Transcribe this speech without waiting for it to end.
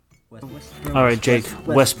All right, Jake,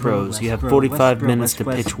 Westbros. You have 45 minutes to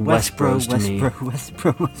pitch Westbros to me.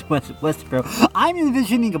 Westbro. I'm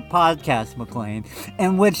envisioning a podcast, McLean,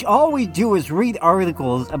 in which all we do is read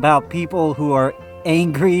articles about people who are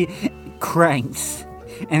angry cranks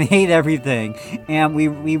and hate everything. And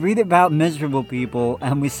we read about miserable people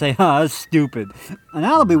and we say, oh, that's stupid. And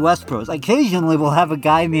that'll be Westbros. Occasionally we'll have a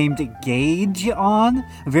guy named Gage on.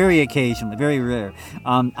 Very occasionally, very rare.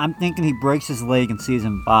 I'm thinking he breaks his leg in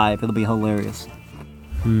season 5. It'll be hilarious.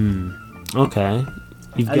 Okay.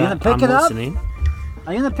 Are you gonna pick it up? Listening.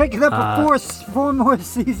 Are you gonna pick it up for four more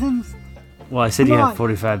seasons? Well, I said you have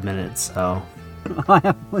 45 minutes, so... I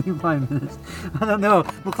have 45 minutes. I don't know.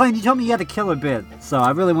 McLean, you told me you had a killer bit, so I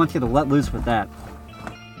really want you to let loose with that.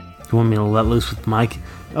 You want me to let loose with Mike?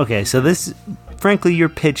 Okay, so this... Frankly, your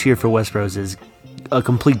pitch here for Westbros is a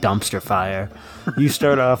complete dumpster fire. You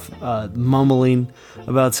start off mumbling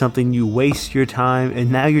about something, you waste your time,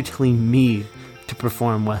 and now you're telling me to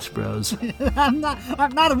perform Westbros. I'm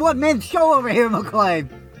not a one-man show over here, McLean.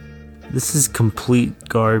 This is complete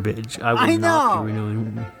garbage. I will not be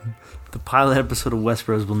renewing... The pilot episode of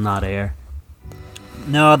Westbros will not air.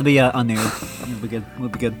 No, it'll be unaired. We'll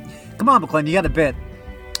be good. Come on, McLean, you got a bit.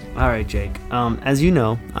 All right, Jake. As you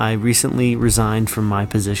know, I recently resigned from my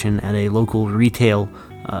position at a local retail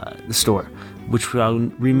store, which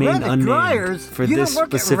will remain unnamed dryers? For you this don't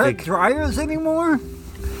work specific. At Red Dryers anymore?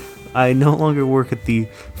 I no longer work at the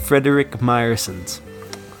Frederick Myersons.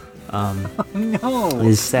 No.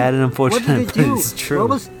 It's sad and unfortunate, but it's true.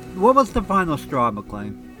 What was the final straw,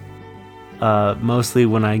 McLean? Mostly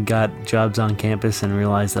when I got jobs on campus and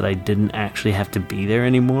realized that I didn't actually have to be there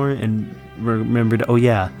anymore and remembered, oh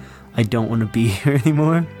yeah, I don't want to be here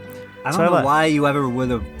anymore. I don't know why you ever would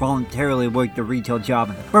have voluntarily worked a retail job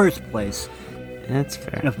in the first place. That's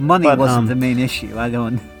fair. If money wasn't the main issue, I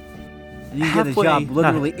don't... You get a job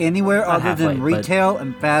literally anywhere other than retail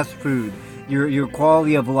and fast food. Your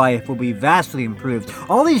quality of life will be vastly improved.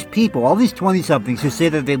 All these people, all these 20-somethings who say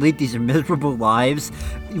that they lead these miserable lives,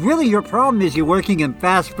 really your problem is you're working in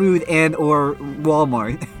fast food and or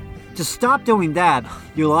Walmart. Just stop doing that.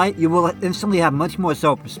 You will instantly have much more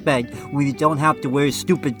self-respect when you don't have to wear a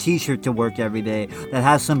stupid t-shirt to work every day that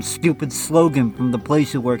has some stupid slogan from the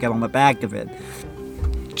place you work at on the back of it.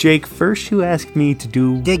 Jake, first you asked me to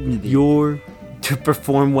do Dignity. To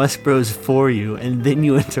perform Westbros for you, and then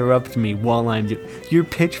you interrupt me while I'm doing... Your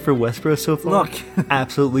pitch for Westbros so far? Look.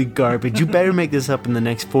 Absolutely garbage. You better make this up in the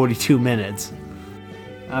next 42 minutes.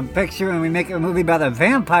 I'm picturing we make a movie about a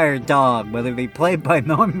vampire dog, whether it be played by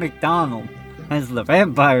Norm Macdonald as the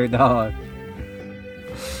vampire dog.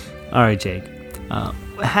 Alright, Jake.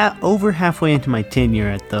 Over halfway into my tenure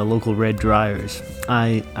at the local Red Dryers,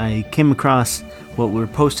 I came across what were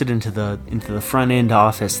posted into the front end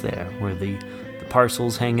office there, where the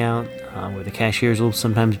parcels hang out, where the cashiers will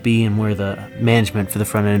sometimes be, and where the management for the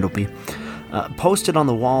front end will be. Posted on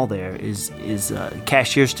the wall there is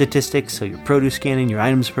cashier statistics, so your produce scanning, your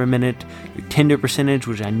items per minute, your tender percentage,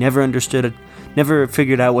 which I never understood, never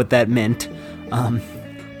figured out what that meant.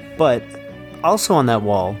 But also on that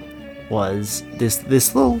wall was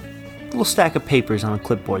this little stack of papers on a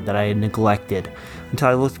clipboard that I had neglected until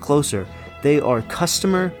I looked closer. They are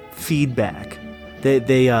customer feedback.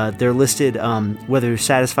 They're listed whether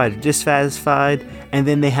satisfied or dissatisfied, and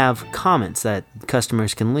then they have comments that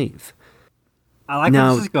customers can leave. I like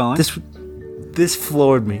where this is going. This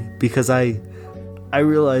floored me because I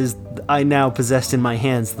realized I now possessed in my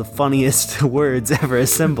hands the funniest words ever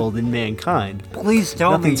assembled in mankind. Please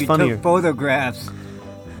tell me you took photographs.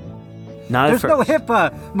 There's no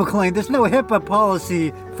HIPAA, McLean. There's no HIPAA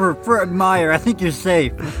policy for Fred Meyer. I think you're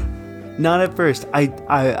safe. Not at first.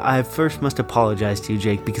 I first must apologize to you,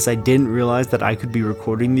 Jake, because I didn't realize that I could be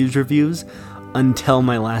recording these reviews until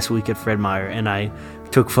my last week at Fred Meyer, and I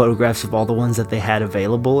took photographs of all the ones that they had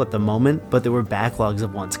available at the moment, but there were backlogs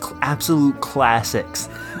of ones, absolute classics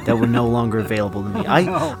that were no longer available to me.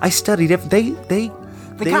 I studied it. They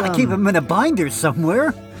gotta keep them in a binder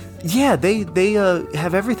somewhere. Yeah, they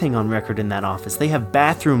have everything on record in that office. They have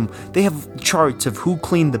charts of who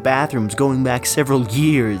cleaned the bathrooms going back several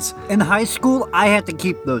years. In high school, I had to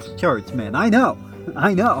keep those charts, man. I know.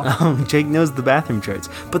 Jake knows the bathroom charts.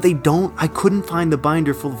 But I couldn't find the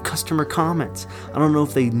binder full of customer comments. I don't know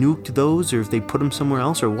if they nuked those or if they put them somewhere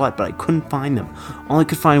else or what, but I couldn't find them. All I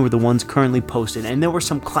could find were the ones currently posted, and there were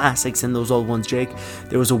some classics in those old ones, Jake.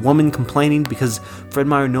 There was a woman complaining because Fred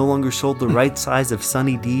Meyer no longer sold the right size of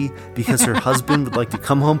Sunny D because her husband would like to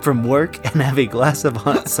come home from work and have a glass of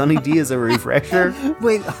hot Sunny D as a refresher.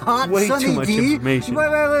 Wait, hot Way Sunny too much D? information.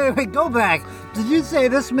 Wait, go back. Did you say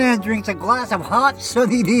this man drinks a glass of hot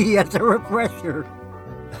Sunny D as a refresher?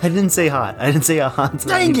 I didn't say hot. I didn't say a hot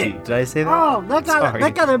Sunny Dang D. it! Did I say that? Oh,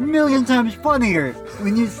 that got a million times funnier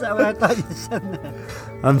when I thought you said that.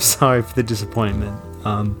 I'm sorry for the disappointment.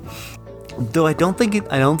 Though I don't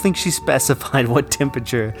think she specified what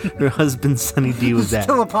temperature her husband Sunny D was at. It's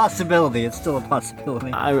still a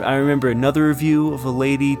possibility. I remember another review of a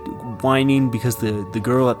lady whining because the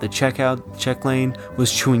girl at the check lane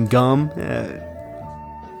was chewing gum.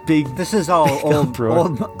 This is all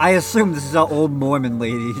old. I assume this is all old Mormon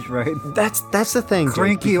ladies, right? That's the thing.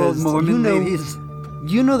 Cranky old Mormon ladies.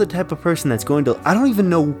 You know the type of person that's going to. I don't even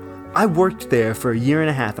know. I worked there for a year and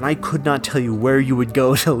a half, and I could not tell you where you would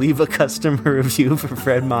go to leave a customer review for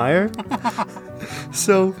Fred Meyer.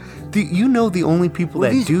 So, the only people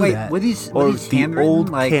that do that were these the old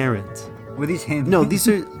Karens. Were these handwritten? No, these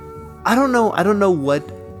are. I don't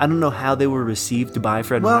know how they were received to buy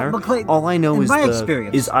Fred Meyer. McLean, all I know is I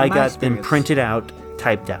got them experience. printed out,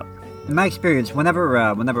 typed out. In my experience, whenever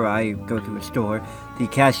I go to a store, the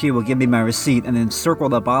cashier will give me my receipt and then circle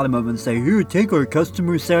the bottom of it and say, "Here, take our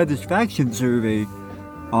customer satisfaction survey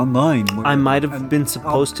online." I might have been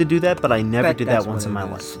supposed to do that, but I never did that once in my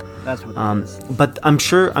life. That's what it is. But I'm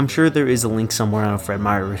sure there is a link somewhere on a Fred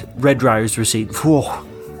Meyer Red Dryer's receipt. Whoa,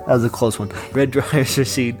 that was a close one. Red Dryer's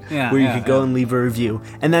receipt, where you could go and leave a review,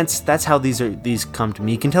 and that's how these come to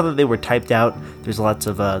me. You can tell that they were typed out. There's lots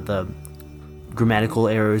of the grammatical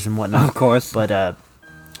errors and whatnot, of course. But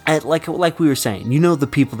like we were saying, the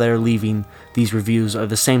people that are leaving these reviews are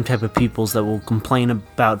the same type of peoples that will complain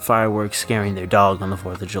about fireworks scaring their dog on the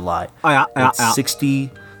 4th of July. It's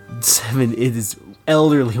 67. It is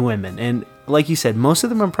elderly women, and like you said, most of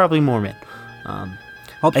them are probably Mormon.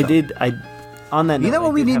 Hope so. On that note, you know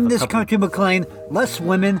what we need in this country, McLean? Less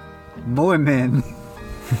women, more men.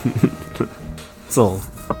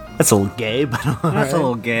 That's a little gay, but that's a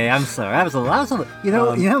little gay. I'm sorry. I was a little.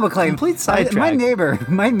 McLean. Complete sidetrack.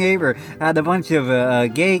 My neighbor had a bunch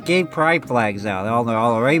of gay pride flags out, all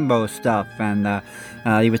the rainbow stuff, and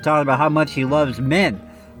he was talking about how much he loves men.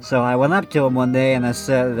 So I went up to him one day and I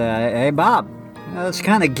said, "Hey, Bob, that's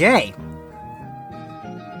kind of gay."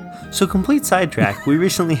 So, complete sidetrack, we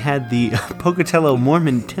recently had the Pocatello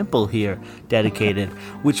Mormon Temple here dedicated,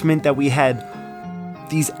 which meant that we had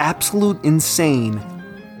these absolute insane.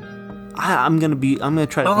 I'm gonna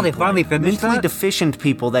try to. Oh, they finally finished mentally that? deficient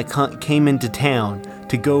people that came into town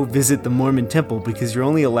to go visit the Mormon Temple because you're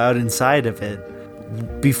only allowed inside of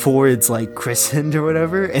it before it's like christened or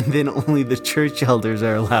whatever, and then only the church elders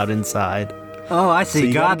are allowed inside. Oh, I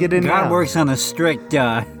see. So God works on a strict.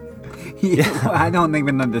 I don't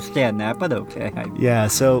even understand that, but okay. Yeah,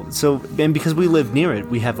 so and because we live near it,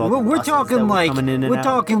 we have all. We're talking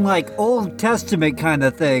like Old Testament kind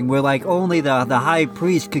of thing, where like only the high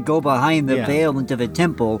priest could go behind the veil into the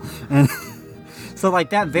temple, and so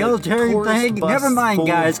like that veil tearing thing. Never mind,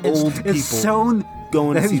 guys. It's sewn.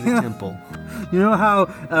 Going to see the temple. You know how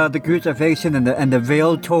the crucifixion and the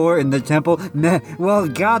veil tore in the temple? Well,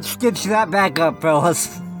 God stitched that back up,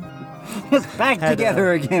 fellas. It's back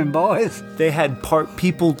together again, boys. They had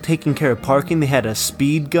people taking care of parking. They had a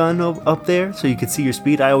speed gun up there, so you could see your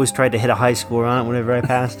speed. I always tried to hit a high score on it whenever I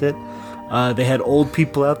passed it. They had old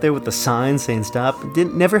people out there with the signs saying stop.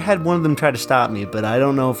 Never had one of them try to stop me, but I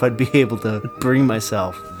don't know if I'd be able to bring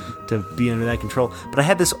myself to be under that control. But I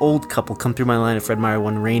had this old couple come through my line at Fred Meyer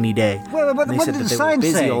one rainy day. What did the sign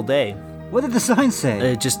say? Busy all day. What did the sign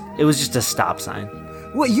say? It was just a stop sign.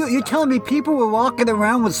 What, you're telling me people were walking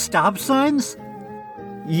around with stop signs?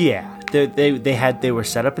 Yeah, they were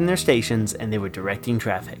set up in their stations and they were directing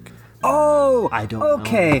traffic. Oh, I don't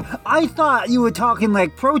know. I thought you were talking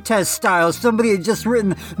like protest style. Somebody had just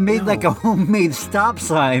made like a homemade stop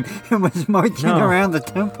sign and was marching around the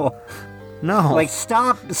temple. No. Like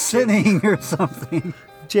stop sinning or something.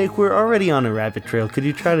 Jake, we're already on a rabbit trail. Could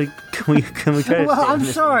you try to, can we try to... Well, I'm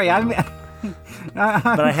sorry.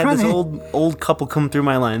 But I had this old couple come through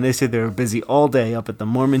my line. They said they were busy all day up at the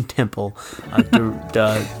Mormon Temple,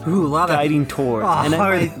 guiding tours. And in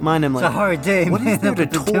my mind, I'm like, it's a hard day, what is there to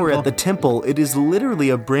tour at the temple? It is literally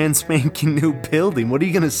a brand spanking new building. What are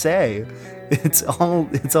you gonna say? It's all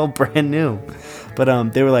brand new.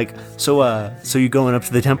 But they were like, so you going up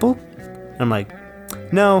to the temple? I'm like,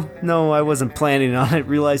 no, I wasn't planning on it,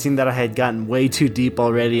 realizing that I had gotten way too deep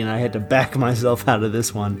already and I had to back myself out of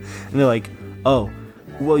this one. And they're like, oh,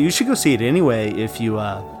 well, you should go see it anyway if you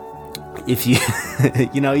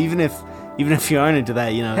even if you aren't into that,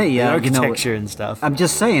 the architecture and stuff. I'm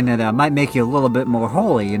just saying that it might make you a little bit more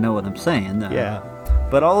holy, you know what I'm saying? Yeah.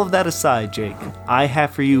 But all of that aside, Jake, I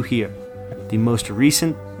have for you here the most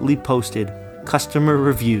recently posted customer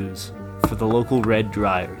reviews for the local Red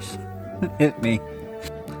Dryers. Hit me.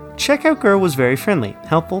 checkout girl was very friendly,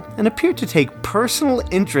 helpful, and appeared to take personal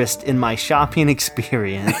interest in my shopping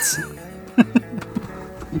experience.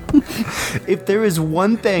 If there is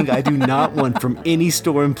one thing I do not want from any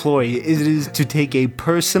store employee, it is to take a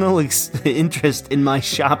personal interest in my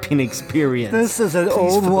shopping experience. This is an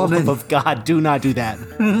old woman. For the love of God, do not do that.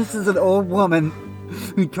 This is an old woman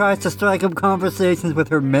who tries to strike up conversations with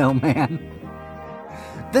her mailman.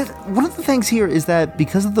 One of the things here is that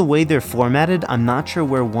because of the way they're formatted, I'm not sure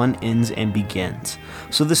where one ends and begins.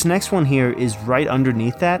 So this next one here is right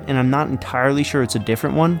underneath that, and I'm not entirely sure it's a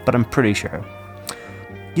different one, but I'm pretty sure.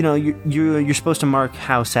 You know, you're supposed to mark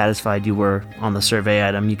how satisfied you were on the survey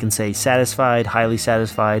item. You can say satisfied, highly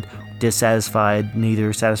satisfied, dissatisfied,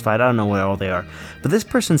 neither satisfied. I don't know what all they are. But this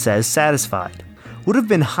person says satisfied. Would have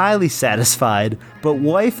been highly satisfied, but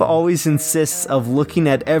wife always insists of looking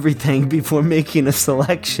at everything before making a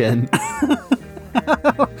selection.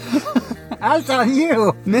 That's on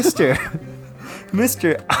you. Mister,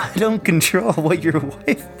 I don't control what your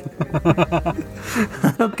wife...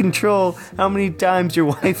 I don't control how many times your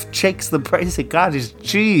wife checks the price of cottage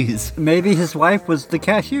cheese. Maybe his wife was the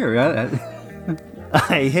cashier.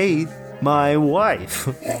 I hate my wife.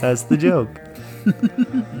 That's the joke.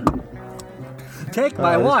 Take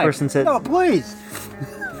my wife. Person said, no, please.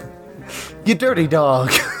 You dirty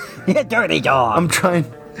dog. You dirty dog.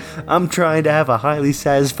 I'm trying to have a highly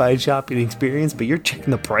satisfied shopping experience, but you're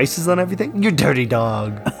checking the prices on everything? You dirty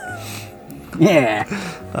dog. Yeah.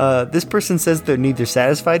 This person says they're neither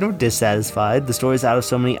satisfied nor dissatisfied. The store is out of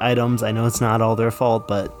so many items. I know it's not all their fault,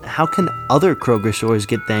 but how can other Kroger stores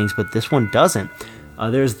get things, but this one doesn't?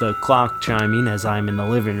 There's the clock chiming as I'm in the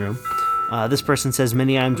living room. This person says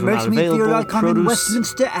many items were not available. Makes me feel like I'm in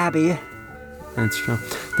Westminster Abbey. That's true.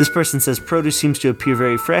 This person says produce seems to appear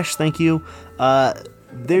very fresh. Thank you.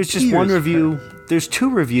 There's just one review. There's two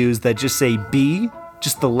reviews that just say B,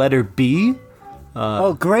 just the letter B.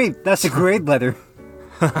 Oh, great. That's a great letter.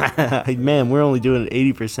 Man, we're only doing it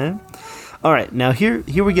 80%. All right, now here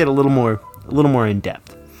we get a little more in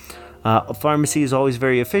depth. A pharmacy is always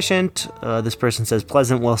very efficient. This person says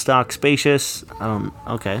pleasant, well stocked, spacious.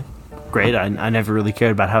 Okay, great. I never really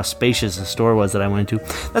cared about how spacious the store was that I went to.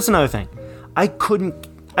 That's another thing. I could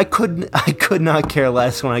not care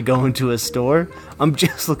less when I go into a store. I'm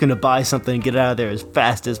just looking to buy something and get out of there as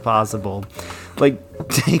fast as possible. Like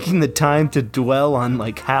taking the time to dwell on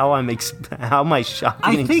like how my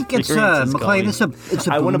shopping I think it's McLean. It's a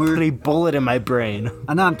I boomer. want to put a bullet in my brain.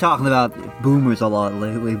 I know I'm talking about boomers a lot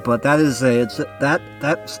lately, but that's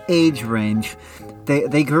age range.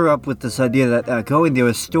 They grew up with this idea that going to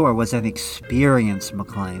a store was an experience,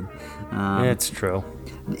 McLean. It's true.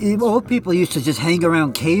 Old people used to just hang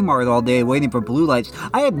around Kmart all day waiting for blue lights.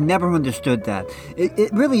 I had never understood that.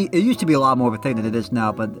 It used to be a lot more of a thing than it is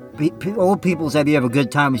now, but old people's idea of a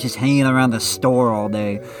good time was just hanging around the store all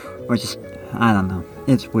day. Or just, I don't know.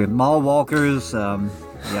 It's weird. Mall walkers,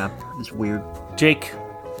 yeah, it's weird. Jake,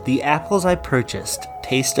 the apples I purchased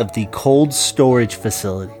taste of the cold storage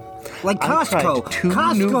facility. Like Costco.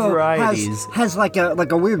 Costco new varieties. Has like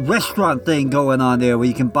a weird restaurant thing going on there where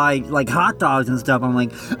you can buy like hot dogs and stuff. I'm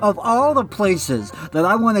like, of all the places that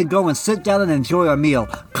I want to go and sit down and enjoy a meal,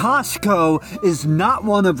 Costco is not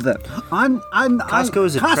one of them. Costco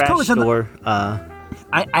is a trash store.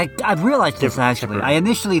 I've realized this actually. I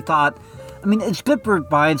initially thought, I mean, it's good for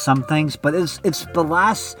buying some things, but it's the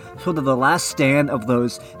last stand of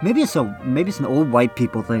those. Maybe it's an old white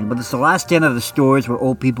people thing, but it's the last stand of the stores where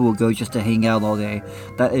old people will go just to hang out all day.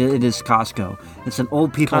 That it is Costco. It's an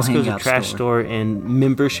old people hangout store. Costco's a trash store, and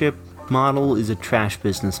membership model is a trash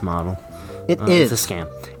business model. It is. It's a scam.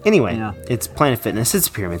 Anyway, It's Planet Fitness. It's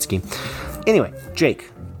a pyramid scheme. Anyway, Jake.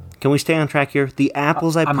 Can we stay on track here? The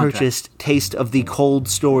apples I purchased taste of the cold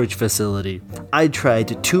storage facility. I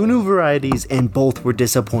tried 2 new varieties and both were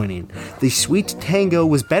disappointing. The Sweet Tango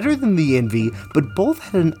was better than the Envy, but both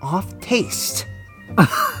had an off taste.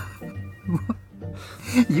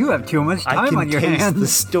 You have too much time on your hands. I can taste the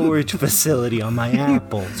storage facility on my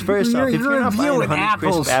apples. First off, if you're not buying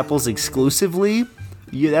Honeycrisp apples exclusively,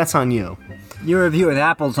 that's on you. You're reviewing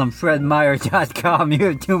apples on FredMeyer.com. You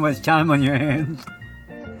have too much time on your hands.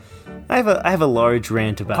 I have a large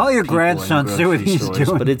rant about call your grandson, see what he's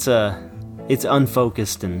doing. But it's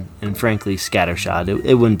unfocused and frankly scattershot.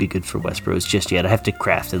 It wouldn't be good for Westbros just yet. I have to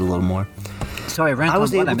craft it a little more. Sorry, rant I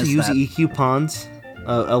was on able to use e-coupons.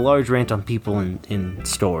 A large rant on people in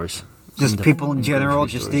stores. Just people in general,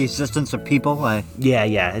 just the existence of people.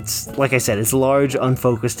 Yeah. It's like I said, it's large,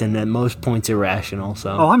 unfocused, and at most points irrational. So.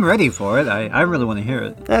 Oh, I'm ready for it. I really want to hear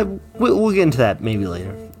it. We'll get into that maybe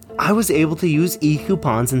later. I was able to use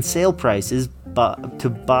e-coupons and sale prices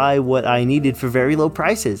buy what I needed for very low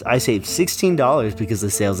prices. I saved $16 because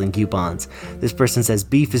of sales and coupons. This person says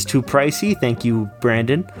beef is too pricey. Thank you,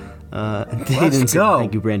 Brandon. Let's go.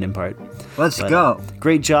 Thank you, Brandon part. Let's go.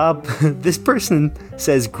 Great job. This person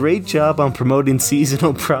says great job on promoting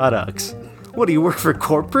seasonal products. What, do you work for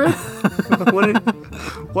corporate?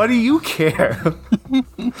 Why do you care?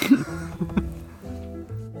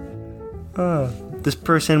 This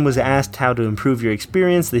person was asked how to improve your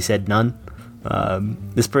experience. They said none.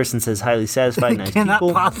 This person says highly satisfied, nice cannot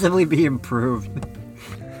people. Possibly be improved.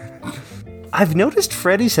 I've noticed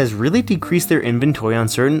Freddy's has really decreased their inventory on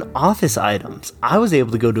certain office items. I was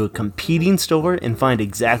able to go to a competing store and find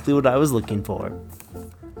exactly what I was looking for.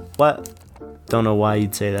 What? Don't know why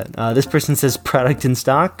you'd say that. This person says product in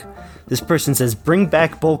stock. This person says bring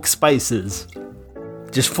back bulk spices.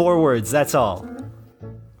 Just 4 words, that's all.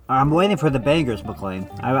 I'm waiting for the bangers, McLean.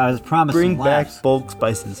 I was promising Bring laughs. back bulk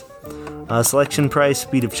spices. Selection price,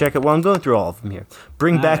 speed of checkout. Well, I'm going through all of them here.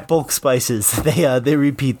 Bring back bulk spices. They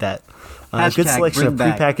repeat that. Good selection of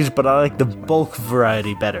prepackaged, but I like the bulk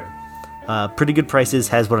variety better. Pretty good prices,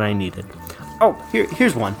 has what I needed. Oh,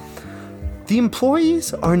 here's one. The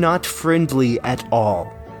employees are not friendly at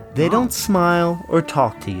all. They don't smile or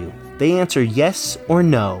talk to you. They answer yes or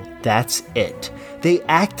no. That's it. They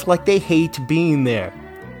act like they hate being there.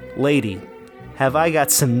 Lady, have I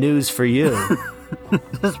got some news for you?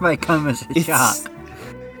 This might come as a shock.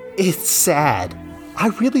 It's sad. I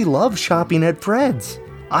really love shopping at Fred's.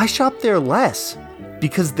 I shop there less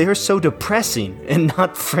because they're so depressing and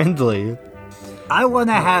not friendly. I want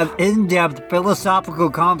to have in-depth philosophical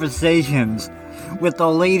conversations with the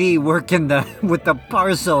lady working with the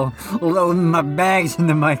parcel, loading my bags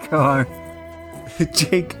into my car.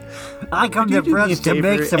 Jake, I come to Fred's to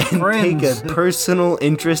make some friends. Take a personal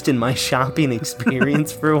interest in my shopping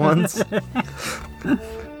experience for once.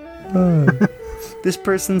 This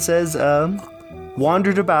person says,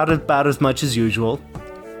 wandered about as much as usual.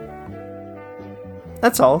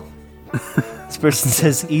 That's all. This person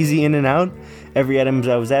says, easy in and out. Every item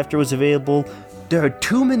I was after was available. There are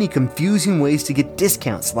too many confusing ways to get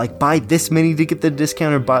discounts, like buy this many to get the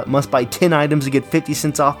discount or must buy 10 items to get 50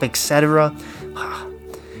 cents off, etc.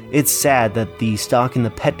 It's sad that the stock in the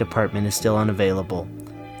pet department is still unavailable.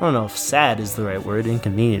 I don't know if sad is the right word,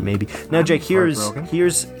 inconvenient maybe. Now, Jake, here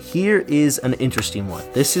is an interesting one.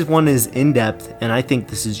 This one is in-depth, and I think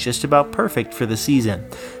this is just about perfect for the season.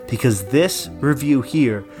 Because this review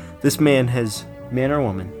here, this man or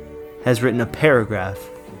woman, has written a paragraph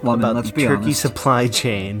about the turkey supply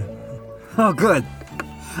chain. Oh, good.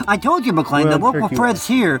 I told you, McLean, the local Fred's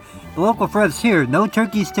here. No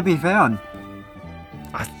turkeys to be found.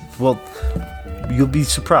 Well, you'll be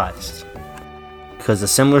surprised. Because a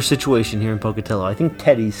similar situation here in Pocatello. I think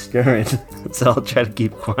Teddy's stirring, so I'll try to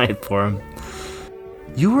keep quiet for him.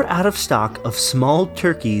 You were out of stock of small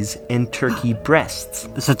turkeys and turkey breasts.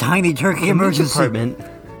 It's a tiny turkey emergency.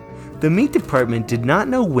 The meat department did not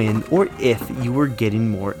know when or if you were getting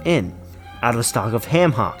more in. Out of stock of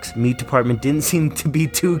ham hocks. Meat department didn't seem to be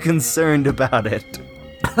too concerned about it.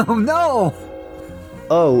 Oh no!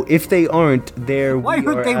 Oh, if they aren't, Why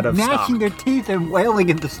aren't they gnashing their teeth and wailing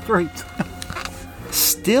in the streets?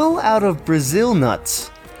 Still out of Brazil nuts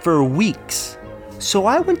for weeks. So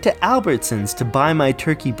I went to Albertsons to buy my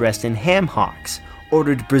turkey breast and ham hocks,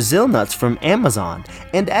 ordered Brazil nuts from Amazon,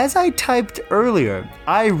 and as I typed earlier,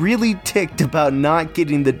 I really ticked about not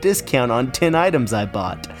getting the discount on 10 items I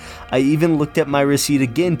bought. I even looked at my receipt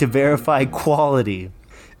again to verify quality.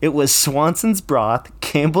 It was Swanson's broth,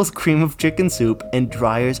 Campbell's cream of chicken soup, and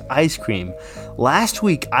Dreyer's ice cream. Last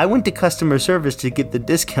week, I went to customer service to get the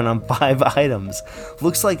discount on 5 items.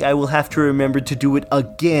 Looks like I will have to remember to do it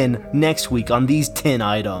again next week on these 10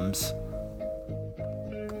 items.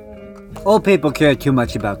 Old people care too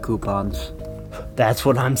much about coupons. That's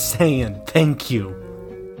what I'm saying. Thank you.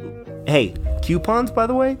 Hey, coupons, by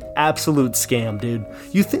the way? Absolute scam, dude.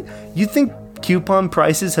 You think coupon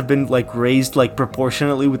prices have been raised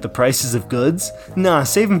proportionately with the prices of goods? Nah,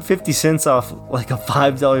 saving 50 cents off a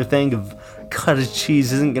 $5 thing of cottage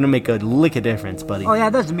cheese isn't gonna make a lick of difference, buddy. Oh yeah,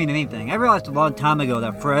 it doesn't mean anything. I realized a long time ago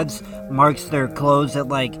that Fred's marks their clothes at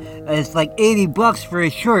it's $80 for a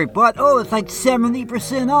shirt, but it's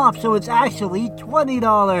 70% off, so it's actually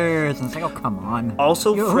 $20. And it's oh come on.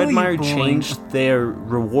 Also, Fred Meyer changed their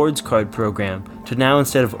rewards card program to now,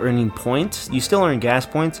 instead of earning points, you still earn gas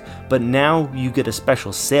points, but now you get a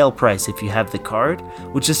special sale price if you have the card,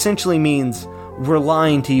 which essentially means we're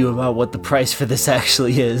lying to you about what the price for this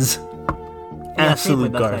actually is.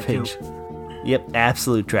 Absolute garbage. Yep,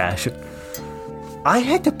 absolute trash. I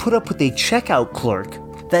had to put up with a checkout clerk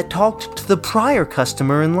that talked to the prior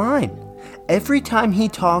customer in line. Every time he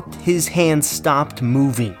talked, his hands stopped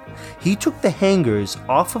moving. He took the hangers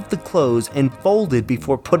off of the clothes and folded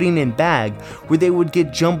before putting in bag where they would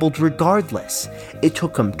get jumbled regardless. It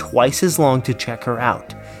took him twice as long to check her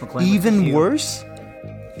out. Even worse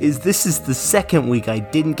is this is the second week I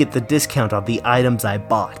didn't get the discount on the items I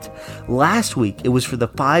bought. Last week it was for the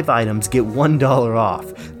 5 items get $1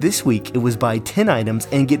 off. This week it was buy 10 items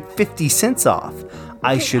and get 50 cents off.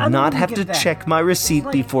 I should not have to check my receipt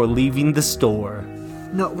before leaving the store.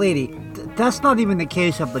 No, lady, that's not even the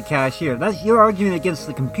case of the cashier. You're arguing against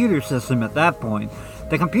the computer system at that point.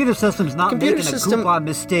 The computer system's not making a coupon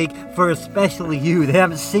mistake for especially you. They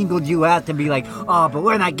haven't singled you out to be like, oh, but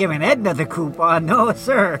we're not giving Edna the coupon. No,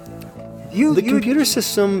 sir. The computer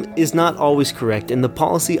system is not always correct, and the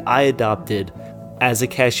policy I adopted as a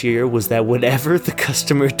cashier was that whatever the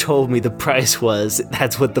customer told me the price was,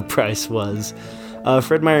 that's what the price was.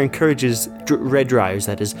 Fred Meyer encourages red dryers,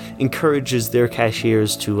 that is, encourages their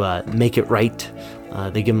cashiers to make it right.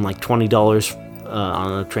 They give them like $20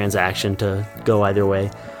 on a transaction to go either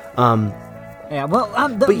way. Yeah, well,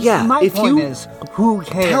 but yeah, my if point you is, who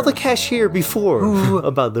cares? Tell the cashier before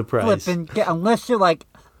about the price. Unless you're like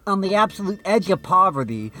on the absolute edge of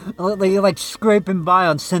poverty, you're like scraping by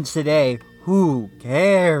on cents a day. Who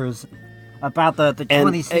cares about the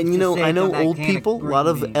 26? And you know, I know old people, a lot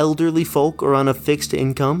of elderly folk are on a fixed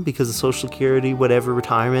income because of Social Security, whatever,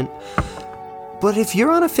 retirement. But if you're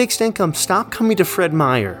on a fixed income, stop coming to Fred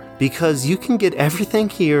Meyer, because you can get everything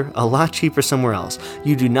here a lot cheaper somewhere else.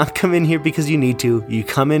 You do not come in here because you need to. You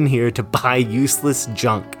come in here to buy useless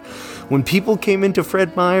junk. When people came into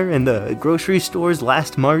Fred Meyer and the grocery stores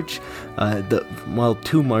last March,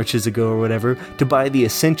 2 Marches ago or whatever, to buy the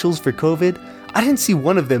essentials for COVID, I didn't see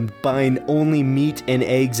one of them buying only meat and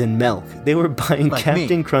eggs and milk. They were buying like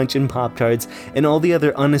Captain Crunch and Pop-Tarts and all the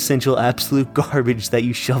other unessential absolute garbage that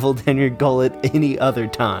you shoveled down your gullet any other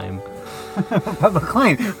time. But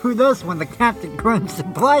McLean, who knows when the Captain Crunch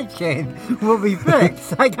supply chain will be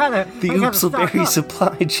fixed? The Oopsleberry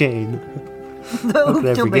supply chain. The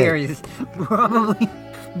Oopsleberries, probably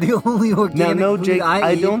the only organic food Jake,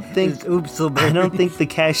 I don't think the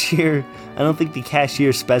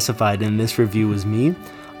cashier specified in this review was me.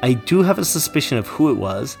 I do have a suspicion of who it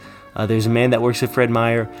was. There's a man that works at Fred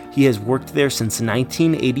Meyer. He has worked there since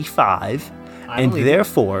 1985, and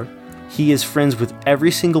therefore he is friends with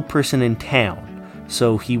every single person in town.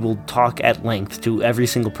 So he will talk at length to every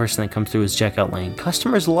single person that comes through his checkout lane.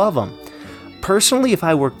 Customers love him. Personally, if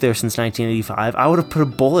I worked there since 1985, I would have put a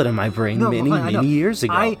bullet in my brain many years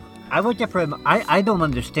ago. I worked there for him. I don't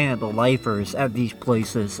understand the lifers at these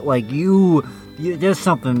places. Like there's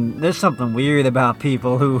something weird about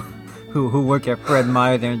people who work at Fred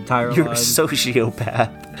Meyer their entire lives. You're a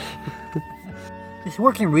sociopath. Just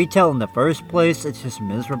working retail in the first place, it's just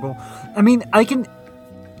miserable. I mean,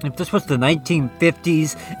 if this was the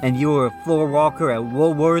 1950s and you were a floor walker at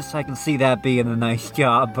Woolworths, I can see that being a nice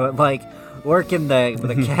job. But like working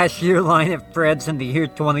the cashier line at Fred's in the year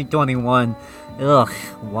 2021, ugh,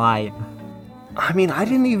 why? I mean, I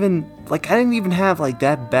didn't even have like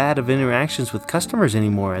that bad of interactions with customers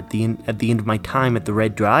anymore at the end of my time at the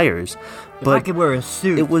Red Dryers. But if I could wear a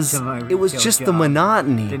suit, it was just the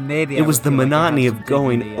monotony. It was the monotony of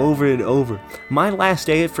going over and over. My last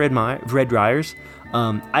day at Red Dryers,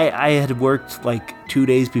 I had worked like 2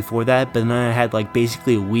 days before that, but then I had like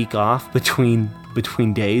basically a week off between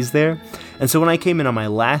days there. And so when I came in on my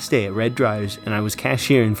last day at Red Dryers and I was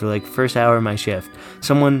cashiering for like first hour of my shift,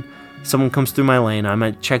 someone comes through my lane. I'm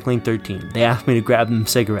at check lane 13. They asked me to grab them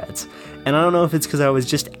cigarettes. And I don't know if it's because I was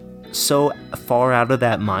just so far out of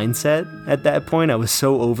that mindset at that point. I was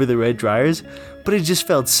so over the Red Dryers, but it just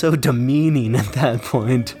felt so demeaning at that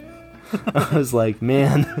point. I was like,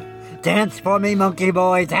 man, dance for me, monkey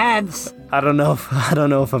boy, dance. I don't know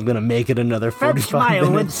if I'm gonna make it another 45 Fetch my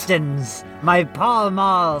minutes. Winstons, my Pall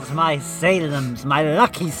Malls, my Salems, my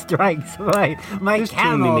Lucky Strikes, my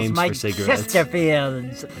Camels, my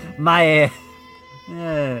Chesterfields, my.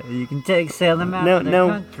 You can take Salem out of the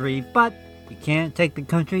country, but you can't take the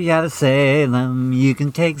country out of Salem. You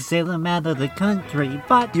can take Salem out of the country,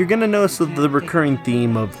 but you're gonna notice the recurring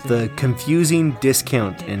theme of the confusing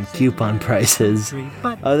discount and coupon prices.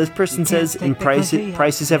 This person says,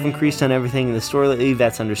 prices have increased on everything in the store lately.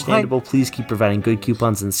 That's understandable. Please keep providing good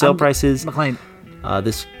coupons and sale prices. McLean,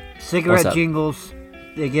 cigarette jingles,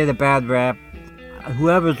 they get a bad rap.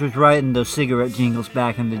 Whoever was writing those cigarette jingles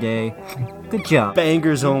back in the day, good job.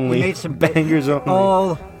 Bangers only. You made some bangers only.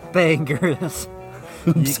 All bangers.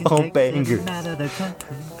 It's all bangers.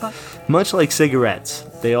 Much like cigarettes,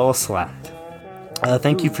 they all slapped.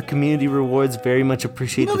 Thank you for community rewards. Very much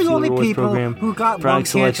appreciate the fuel rewards program. Who got lung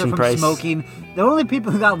cancer from smoking. The only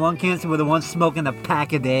people who got lung cancer were the ones smoking a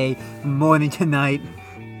pack a day, from morning to night.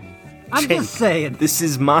 I'm just saying. This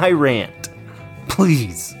is my rant.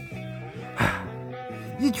 Please.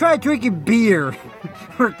 You try drinking beer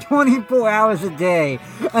for 24 hours a day,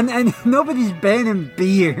 and nobody's banning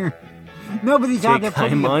beer. Nobody's out there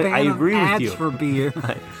putting a ban on ads for beer.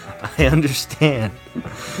 I understand.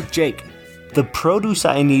 Jake, the produce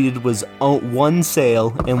I needed was one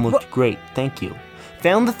sale and looked great. Thank you.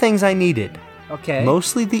 Found the things I needed. Okay.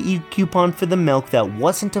 Mostly the e-coupon for the milk that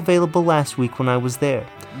wasn't available last week when I was there.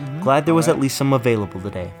 Glad there was at least some available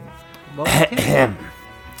today. Well, okay.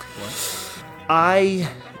 I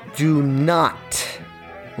do not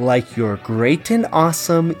like your great and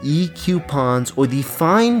awesome e-coupons or the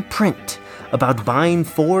fine print about buying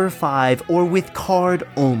 4 or 5 or with card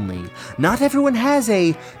only. Not everyone has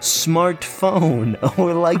a smartphone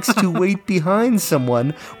or likes to wait behind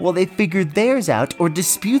someone while they figure theirs out or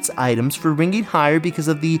disputes items for ringing higher because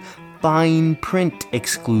of the fine print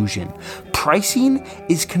exclusion. Pricing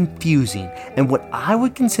is confusing and what I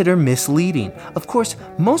would consider misleading. Of course,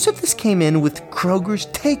 most of this came in with Kroger's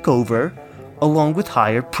takeover along with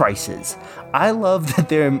higher prices. I love that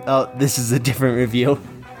this is a different review.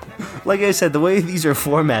 Like I said, the way these are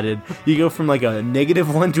formatted, you go from like a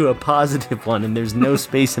 -1 to a +1 and there's no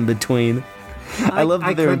space in between. I love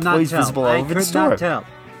that there are employees visible all over the store. I could not tell.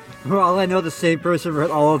 For all I know, the same person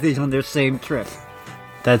wrote all of these on their same trip.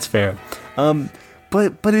 That's fair.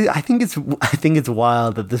 I think it's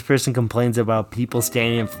wild that this person complains about people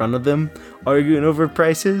standing in front of them arguing over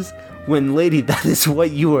prices when, lady, that is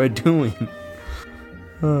what you are doing.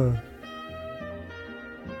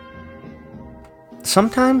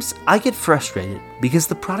 Sometimes I get frustrated because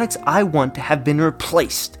the products I want have been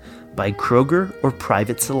replaced by Kroger or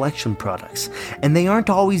private selection products, and they aren't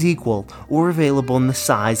always equal or available in the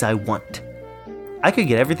size I want. I could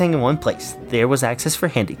get everything in one place. There was access for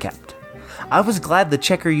handicapped. I was glad the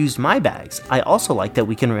checker used my bags. I also like that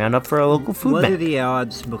we can round up for our local food bank. What are the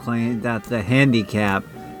odds, McLean, that the handicap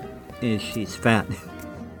is she's fat?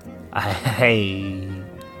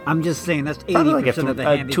 I'm just saying that's 80% of the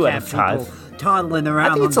handicapped 2 out of 5. people toddling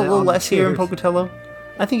around. I think it's a little less here in Pocatello.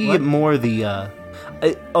 I think you get more of the...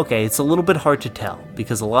 okay, it's a little bit hard to tell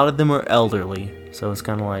because a lot of them are elderly. So it's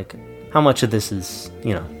kind of like, how much of this is,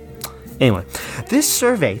 Anyway, this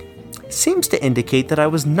survey seems to indicate that I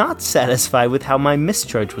was not satisfied with how my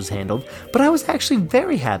mischarge was handled, but I was actually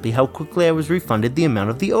very happy how quickly I was refunded the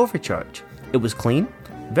amount of the overcharge. It was clean,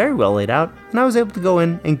 very well laid out, and I was able to go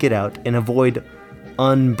in and get out and avoid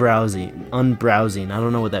unbrowsing. I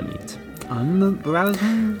don't know what that means.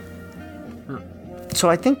 Unbrowsing? So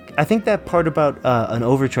I think that part about an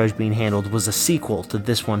overcharge being handled was a sequel to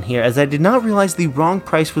this one here, as I did not realize the wrong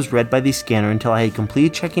price was read by the scanner until I had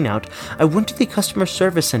completed checking out. I went to the customer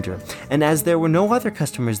service center, and as there were no other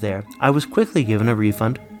customers there, I was quickly given a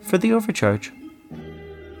refund for the overcharge.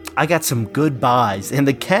 I got some good buys, and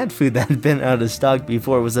the cat food that had been out of stock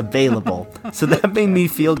before was available, so that made me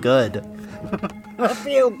feel good. I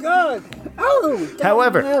feel good. Oh,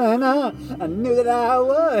 however, I knew that I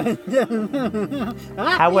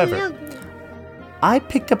would. I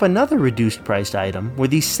picked up another reduced priced item where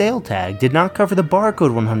the sale tag did not cover the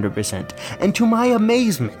barcode 100%, and to my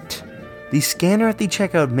amazement, the scanner at the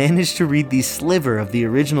checkout managed to read the sliver of the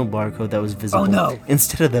original barcode that was visible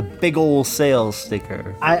instead of the big ol' sales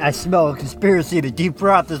sticker. I smell a conspiracy to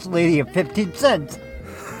defraud this lady of 15 cents.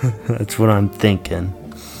 That's what I'm thinking.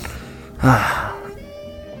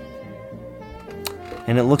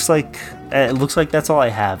 And it looks like that's all I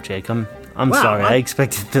have, Jake. I'm sorry. I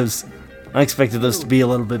expected those to be a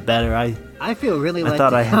little bit better. I feel really let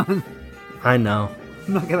down. I know.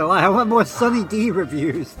 I'm not gonna lie. I want more Sunny D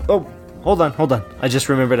reviews. Oh, hold on. I just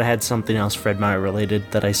remembered I had something else Fred Meyer related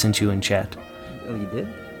that I sent you in chat. Oh, you did?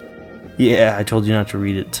 Yeah, I told you not to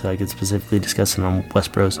read it so I could specifically discuss it on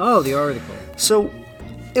West Bros. Oh, the article. So,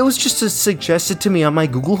 it was just suggested to me on my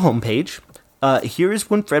Google homepage. Here is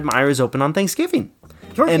when Fred Meyer is open on Thanksgiving.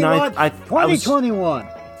 And I 2021.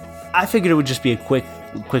 I figured it would just be a quick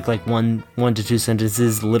like one to two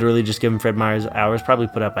sentences, literally just giving Fred Meyer's hours, probably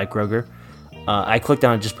put out by Kroger. I clicked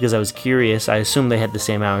on it just because I was curious. I assumed they had the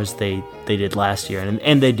same hours they did last year,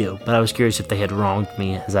 and they do. But I was curious if they had wronged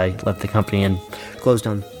me as I left the company and closed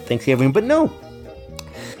on Thanksgiving. But no.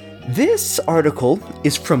 This article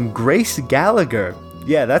is from Grace Gallagher.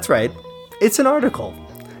 Yeah, that's right. It's an article.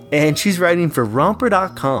 And she's writing for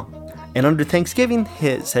Romper.com. And under Thanksgiving,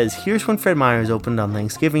 it says, here's when Fred Meyer's opened on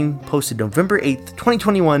Thanksgiving, posted November 8th,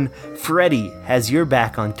 2021. Freddy has your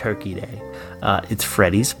back on Turkey Day. It's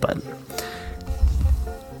Freddy's, but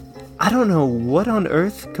I don't know what on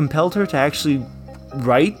earth compelled her to actually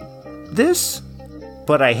write this,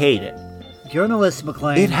 but I hate it. Journalists,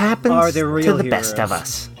 McLean, it happens are the real to the heroes. best of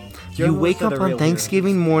us. You wake up on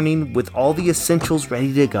Thanksgiving morning with all the essentials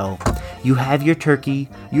ready to go. You have your turkey,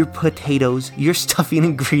 your potatoes, your stuffing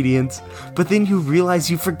ingredients, but then you realize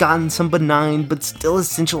you've forgotten some benign but still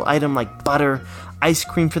essential item like butter, ice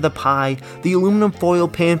cream for the pie, the aluminum foil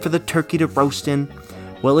pan for the turkey to roast in.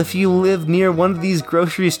 Well, if you live near one of these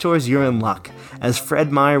grocery stores, you're in luck, as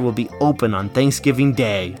Fred Meyer will be open on Thanksgiving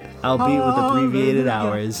Day, albeit with abbreviated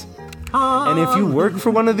hours. And if you work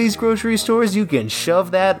for one of these grocery stores, you can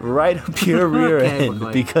shove that right up your rear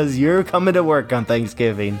end because you're coming to work on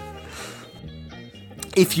Thanksgiving.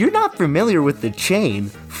 If you're not familiar with the chain,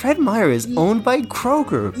 Fred Meyer is owned by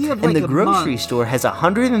Kroger, and the grocery store has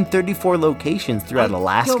 134 locations throughout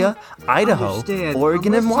Alaska, Idaho,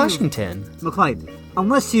 Oregon, and Washington. McLean,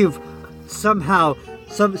 unless you've somehow,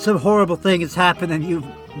 some horrible thing has happened and you've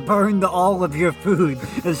burned all of your food,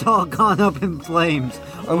 it's all gone up in flames.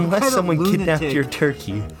 Unless someone kidnapped your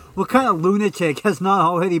turkey. What kind of lunatic has not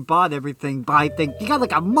already bought everything by things? You got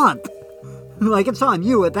like a month. Like, it's on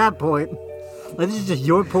you at that point. Like, this is just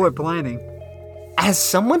your poor planning. As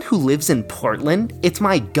someone who lives in Portland, it's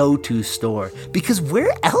my go-to store, because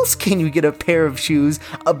where else can you get a pair of shoes,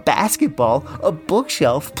 a basketball, a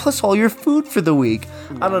bookshelf, plus all your food for the week?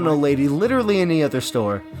 I don't know, lady, literally any other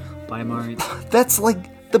store. Bye, Mari. That's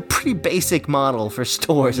like the pretty basic model for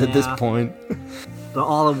stores at this point. The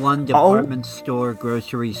all-in-one department store,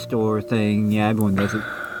 grocery store thing. Yeah, everyone does it.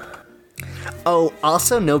 Oh,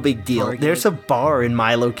 also no big deal. Target. There's a bar in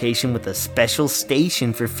my location with a special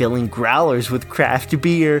station for filling growlers with craft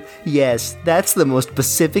beer. Yes, that's the most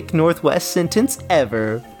Pacific Northwest sentence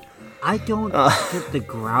ever. I don't get the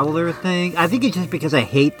growler thing. I think it's just because I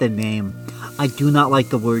hate the name. I do not like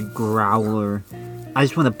the word growler. I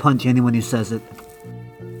just want to punch anyone who says it.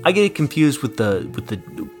 I get confused with the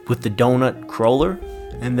donut crawler,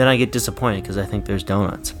 and then I get disappointed because I think there's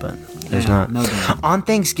donuts, but there's not. No donuts. On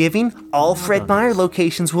Thanksgiving, all Fred Meyer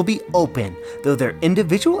locations will be open, though their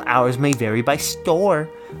individual hours may vary by store.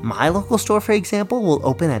 My local store, for example, will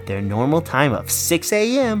open at their normal time of 6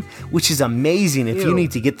 a.m., which is amazing if you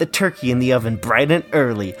need to get the turkey in the oven bright and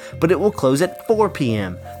early, but it will close at 4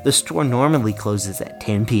 p.m. The store normally closes at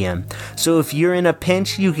 10 p.m., so if you're in a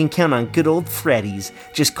pinch, you can count on good old Freddy's.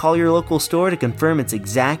 Just call your local store to confirm its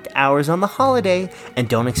exact hours on the holiday, and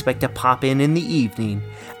don't expect to pop in the evening.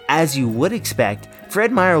 As you would expect,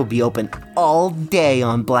 Fred Meyer will be open all day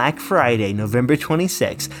on Black Friday, November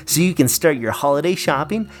 26th, so you can start your holiday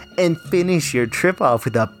shopping and finish your trip off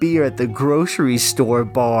with a beer at the grocery store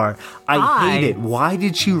bar. I hate it. Why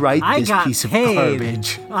did you write this piece of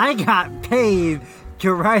garbage? I got paid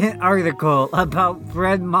to write an article about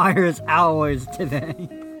Fred Meyer's hours today.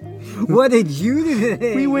 What did you do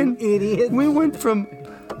today, idiot? We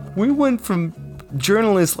went from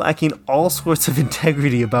journalists lacking all sorts of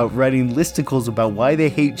integrity about writing listicles about why they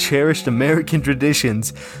hate cherished American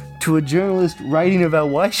traditions, to a journalist writing about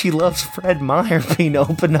why she loves Fred Meyer being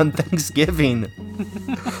open on Thanksgiving.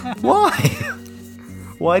 Why?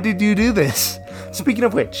 Why did you do this? Speaking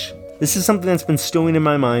of which, this is something that's been stewing in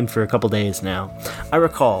my mind for a couple days now. I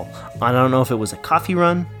recall, I don't know if it was a coffee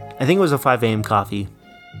run, I think it was a 5 a.m. coffee.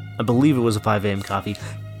 I believe it was a 5 a.m. coffee.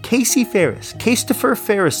 Casey Ferris, Christopher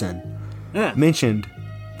Ferrison, mentioned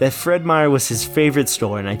that Fred Meyer was his favorite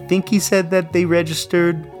store, and I think he said that they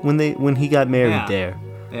registered when he got married there.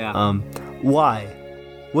 Yeah. Why?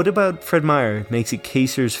 What about Fred Meyer makes it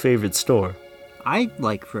Kaser's favorite store? I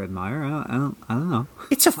like Fred Meyer. I don't know.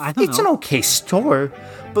 It's an okay store,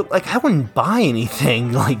 but like I wouldn't buy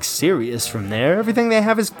anything like serious from there. Everything they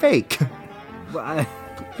have is fake. Well,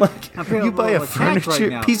 you buy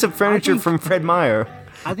a piece of furniture from Fred Meyer.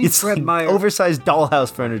 I think it's Fred like Meyer, oversized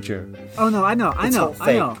dollhouse furniture. Oh no, I know.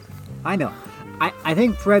 I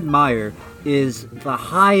think Fred Meyer is the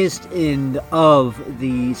highest end of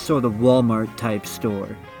the sort of Walmart type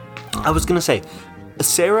store. I was gonna say,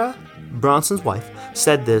 Sarah Bronson's wife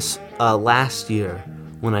said this last year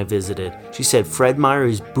when I visited. She said Fred Meyer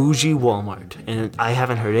is bougie Walmart, and I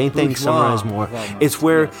haven't heard anything summarize more. Walmart.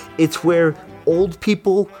 It's where old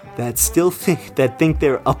people that still think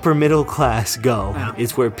they're upper middle class go. Yeah.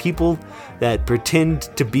 It's where people that pretend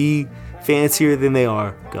to be fancier than they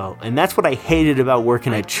are go. And that's what I hated about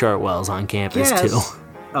working at Chartwell's on campus too.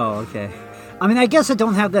 Oh, okay. I mean, I guess I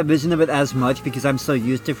don't have that vision of it as much because I'm so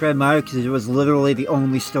used to Fred Meyer because it was literally the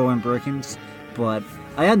only store in Brookings. But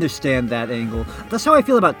I understand that angle. That's how I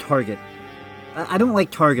feel about Target. I don't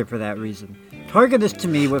like Target for that reason. Target is to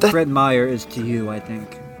me what Fred Meyer is to you, I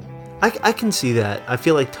think. I can see that. I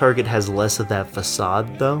feel like Target has less of that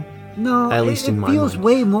facade, though. No, at least in my feels mind.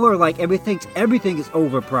 way more like everything is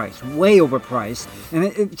overpriced, way overpriced, and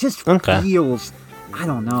it just feels. I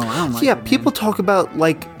don't know. I don't like it, people talk about,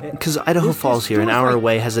 like, because Idaho Falls here, an hour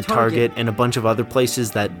away, has a Target and a bunch of other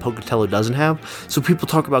places that Pocatello doesn't have. So people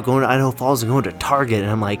talk about going to Idaho Falls and going to Target, and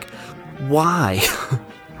I'm like, why?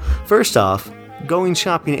 First off, going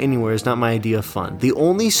shopping anywhere is not my idea of fun. The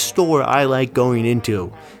only store I like going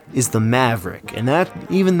into is the Maverick, and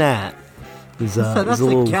even that is a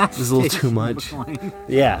little too much.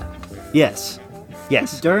 Yeah. Yes.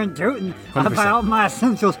 Darn tootin', I buy all my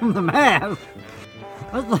essentials from the Mav.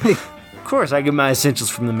 Of course, I get my essentials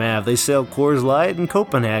from the Mav. They sell Coors Light in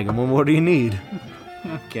Copenhagen. What more do you need?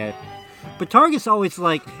 Okay. But Target's always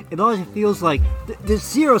it always feels like there's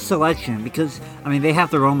zero selection because, I mean, they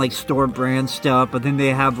have their own, store brand stuff, but then they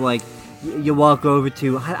have, you walk over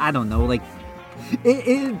to, I don't know,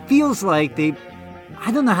 it feels like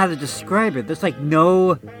I don't know how to describe it. There's,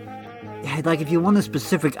 no, if you want a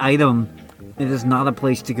specific item, it is not a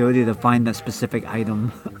place to go to find that specific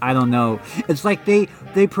item. I don't know. It's like they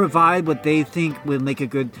provide what they think will make a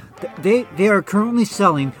good. They are currently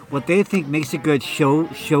selling what they think makes a good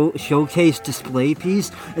showcase display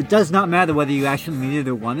piece. It does not matter whether you actually need it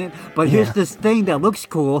or want it. But here's this thing that looks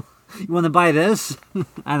cool. You want to buy this?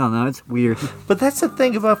 I don't know. It's weird. But that's the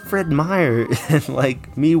thing about Fred Meyer and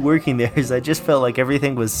me working there is I just felt like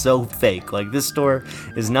everything was so fake. This store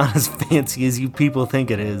is not as fancy as you people think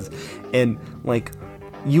it is. And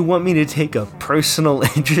you want me to take a personal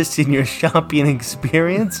interest in your shopping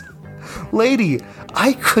experience? Lady,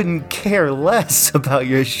 I couldn't care less about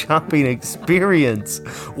your shopping experience.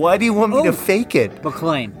 Why do you want me to fake it?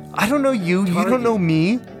 McLean. I don't know you. Target. You don't know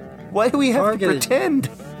me. Why do we have to pretend?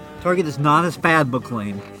 Target is not as bad,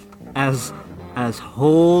 McLean, as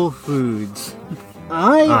Whole Foods.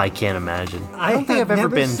 I can't imagine. I don't think I've ever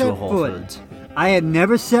been to a Whole Foods. I had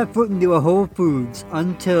never set foot into a Whole Foods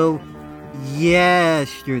until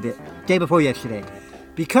yesterday, day before yesterday,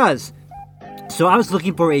 because so I was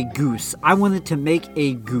looking for a goose. I wanted to make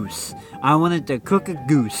a goose. I wanted to cook a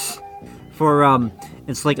goose for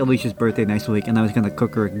it's Alicia's birthday next week, and I was gonna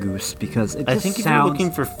cook her a goose because it just I think if you're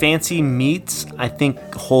looking for fancy meats, I think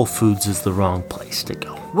Whole Foods is the wrong place to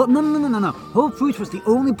go. Well, no. Whole Foods was the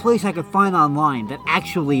only place I could find online that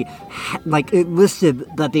actually, it listed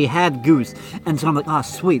that they had goose. And so I'm like, oh,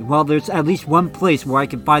 sweet. Well, there's at least one place where I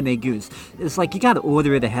can find a goose. It's you gotta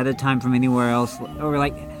order it ahead of time from anywhere else. Or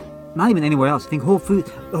not even anywhere else. I think Whole Foods,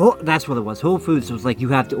 that's what it was. Whole Foods was you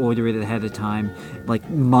have to order it ahead of time,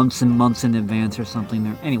 months and months in advance or something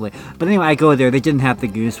there. Anyway, I go there. They didn't have the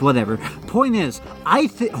goose, whatever. Point is,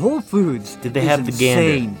 Whole Foods Did they have the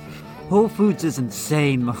gander? Whole Foods is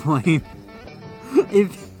insane, McLean. It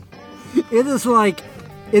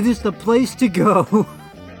is the place to go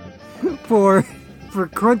for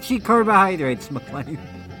crunchy carbohydrates, McLean.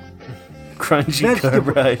 Crunchy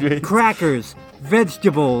carbohydrates. Crackers,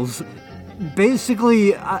 vegetables.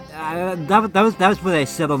 Basically, that was what I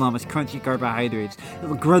settled on was crunchy carbohydrates.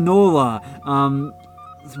 Granola,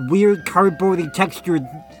 weird cardboardy textured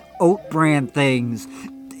oat bran things.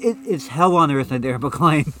 It's hell on earth in there,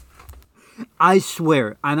 McLean. I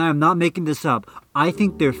swear, and I'm not making this up, I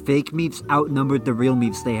think their fake meats outnumbered the real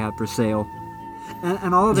meats they had for sale.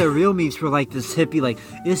 And all of their real meats were this hippie,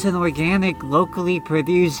 it's an organic, locally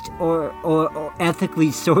produced, or ethically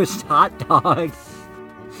sourced hot dog.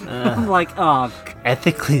 I'm oh.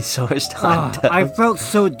 Ethically sourced hot dog. I felt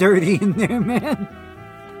so dirty in there, man.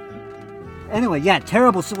 Anyway,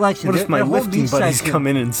 terrible selection. What if my lifting buddies come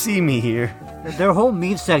in and see me here? Their whole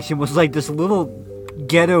meat section was this little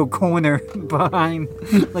ghetto corner behind.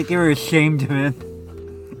 They were ashamed of it.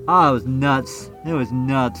 Oh, it was nuts. It was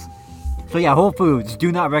nuts. So Whole Foods, do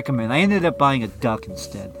not recommend. I ended up buying a duck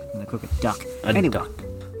instead. I'm going to cook a duck. Duck.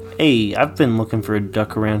 Hey, I've been looking for a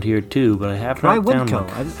duck around here too, but I have not found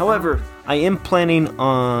one. However, I am planning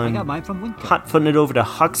on I got mine from Winco. hot-footing it over to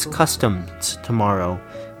Huck's Customs tomorrow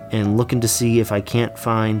and looking to see if I can't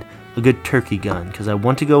find a good turkey gun, because I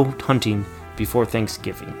want to go hunting before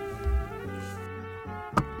Thanksgiving.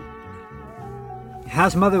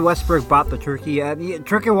 Has Mother Westberg bought the turkey yet?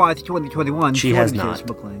 Turkey Watch 2021. She has not.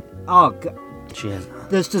 Oh, God. She has not.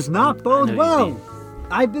 This does not bode well.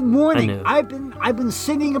 I've been warning. I've been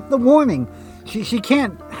sending up the warning. She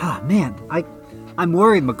can't. Ah, man. I'm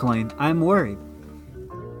worried, McLean. I'm worried.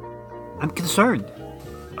 I'm concerned.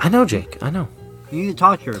 I know, Jake. I know. You need to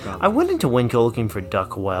talk to her about it. I went into Winco looking for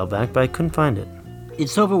duck a while back, but I couldn't find it.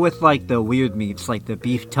 It's over with the weird meats, the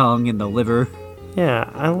beef tongue and the liver. Yeah,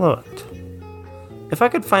 I looked. If I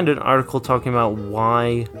could find an article talking about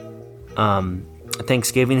why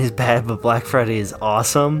Thanksgiving is bad, but Black Friday is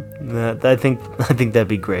awesome. I think that'd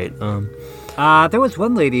be great. There was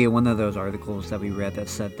one lady in one of those articles that we read that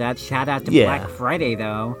said that. Shout out to Black Friday,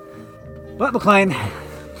 though. But McLean,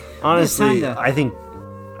 honestly, I think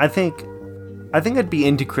I'd be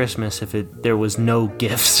into Christmas if there was no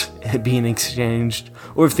gifts being exchanged,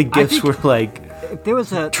 or if the gifts were like if there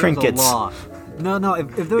was trinkets. There was a law. No.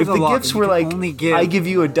 If there was if the gifts were like, I give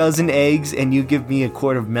you a dozen eggs and you give me a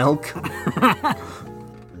quart of milk.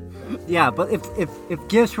 Yeah, but if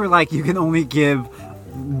gifts were like you can only give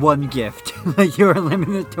one gift, like you're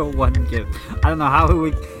limited to one gift, I don't know how it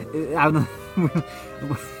would. I don't know.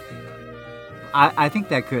 I think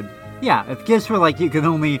that could. Yeah, if gifts were like you can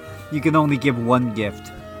only give one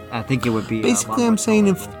gift, I think it would be. Basically, I'm saying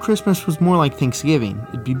if Christmas was more like Thanksgiving,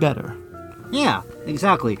 it'd be better. Yeah,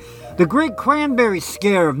 exactly. The Great Cranberry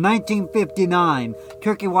Scare of 1959.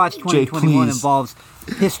 Turkey Watch 2021 Jake, involves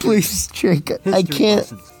history. Please, Jake, I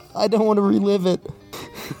can't. Lessons. I don't want to relive it.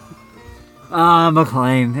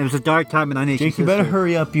 McLean, it was a dark time in our nation's Jake, you better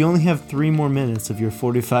hurry up. You only have 3 more minutes of your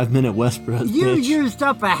 45-minute Westboro pitch. You used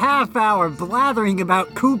up a half hour blathering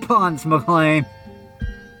about coupons, McLean.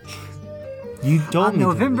 You don't. On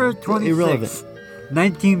November 26th,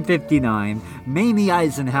 1959, Mamie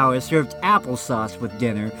Eisenhower served applesauce with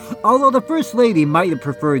dinner. Although the First Lady might have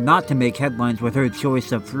preferred not to make headlines with her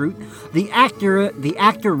choice of fruit, the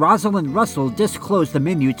actor Rosalind Russell disclosed the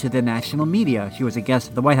menu to the national media. She was a guest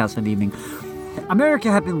at the White House that evening. America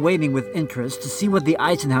had been waiting with interest to see what the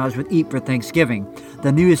Eisenhowers would eat for Thanksgiving.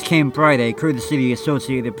 The news came Friday, courtesy of the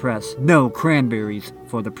Associated Press. No cranberries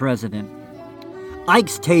for the president.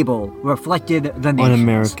 Ike's table reflected the nation.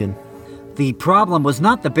 Un-American. The problem was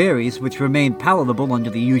not the berries, which remained palatable under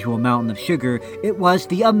the usual mountain of sugar. It was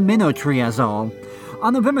the aminotriazole.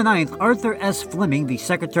 On November 9th, Arthur S. Fleming, the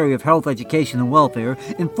Secretary of Health, Education, and Welfare,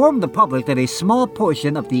 informed the public that a small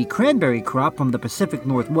portion of the cranberry crop from the Pacific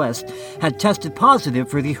Northwest had tested positive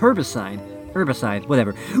for the herbicide,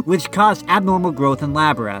 which caused abnormal growth in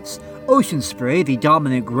lab rats. Ocean Spray, the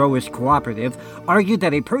dominant growers' cooperative, argued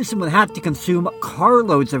that a person would have to consume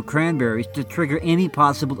carloads of cranberries to trigger any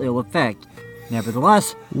possible ill effect.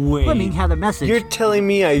 Nevertheless, Fleming had a message. You're telling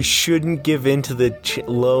me I shouldn't give in to the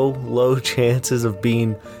low chances of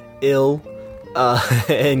being ill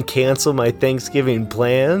and cancel my Thanksgiving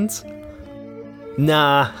plans?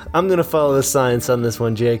 Nah, I'm gonna follow the science on this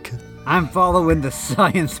one, Jake. I'm following the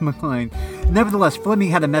science, McLean. Nevertheless, Fleming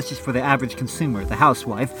had a message for the average consumer, the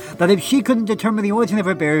housewife, that if she couldn't determine the origin of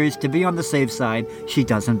her berries to be on the safe side, she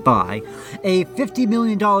doesn't buy. A $50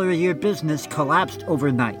 million a year business collapsed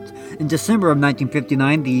overnight. In December of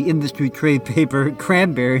 1959, the industry trade paper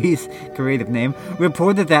Cranberries, creative name,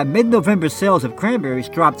 reported that mid-November sales of cranberries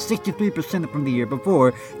dropped 63% from the year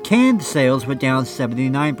before. Canned sales were down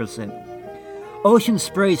 79%. Ocean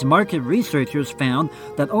Spray's market researchers found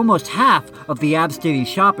that almost half of the abstaining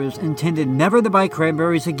shoppers intended never to buy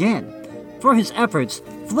cranberries again. For his efforts,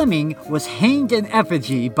 Fleming was hanged in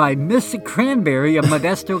effigy by Miss Cranberry of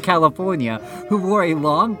Modesto, California, who wore a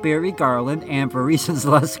long berry garland and, for reasons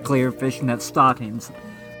less clear, fishnet stockings.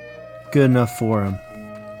 Good enough for him.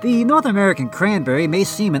 The North American cranberry may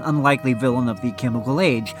seem an unlikely villain of the chemical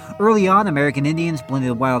age. Early on, American Indians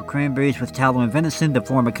blended wild cranberries with tallow and venison to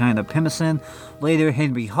form a kind of pemmican. Later,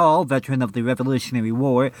 Henry Hall, veteran of the Revolutionary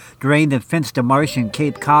War, drained and fenced a marsh in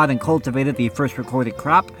Cape Cod and cultivated the first recorded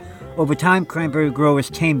crop. Over time, cranberry growers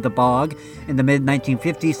tamed the bog. In the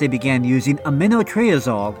mid-1950s, they began using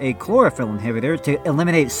aminotriazole, a chlorophyll inhibitor, to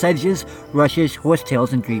eliminate sedges, rushes,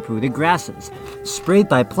 horsetails, and deep-rooted grasses. Sprayed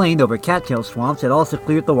by plane over cattail swamps, it also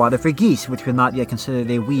cleared the water for geese, which were not yet considered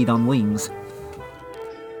a weed on wings.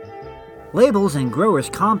 Labels and growers'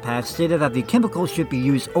 compacts stated that the chemical should be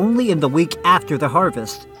used only in the week after the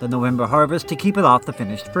harvest, the November harvest, to keep it off the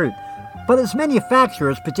finished fruit. But its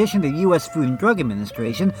manufacturers petitioned the U.S. Food and Drug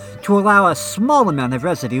Administration to allow a small amount of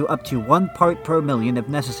residue, up to 1 part per million if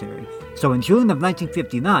necessary. So in June of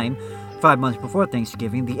 1959, 5 months before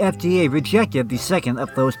Thanksgiving, the FDA rejected the second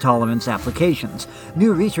of those tolerance applications.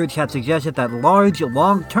 New research had suggested that large,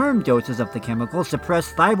 long-term doses of the chemical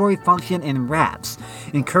suppress thyroid function in rats,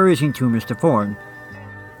 encouraging tumors to form.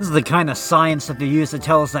 This is the kind of science that they use to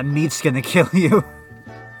tell us that meat's gonna kill you.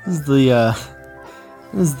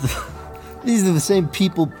 These are the same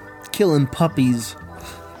people killing puppies.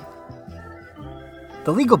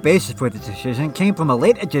 The legal basis for this decision came from a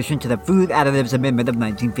late addition to the Food Additives Amendment of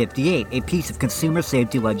 1958, a piece of consumer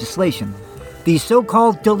safety legislation. The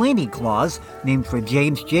so-called Delaney Clause, named for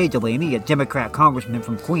James J. Delaney, a Democrat congressman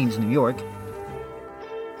from Queens, New York,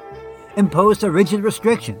 imposed a rigid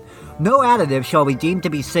restriction. No additive shall be deemed to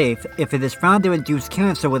be safe if it is found to induce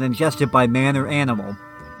cancer when ingested by man or animal.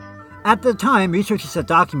 At the time, researchers had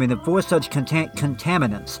documented 4 such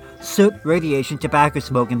contaminants: soot, radiation, tobacco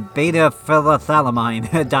smoke, and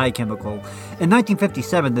beta-phenethylamine, a dye chemical. In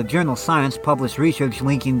 1957, the journal Science published research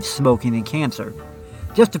linking smoking and cancer.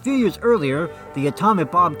 Just a few years earlier, the Atomic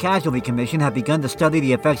Bomb Casualty Commission had begun to study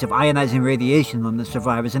the effects of ionizing radiation on the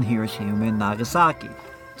survivors in Hiroshima and Nagasaki.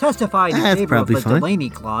 Testifying in favor of the Delaney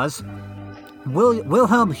Clause,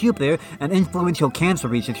 Wilhelm Huber, an influential cancer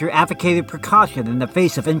researcher, advocated precaution in the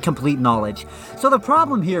face of incomplete knowledge. So the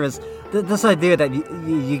problem here is this idea that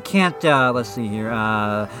you can't, no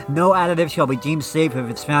additive shall be deemed safe if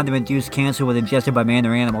it's found to induce cancer when ingested by man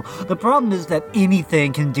or animal. The problem is that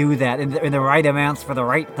anything can do that in the right amounts for the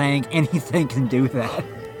right thing. Anything can do that.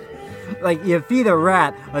 Like, you feed a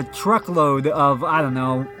rat a truckload of,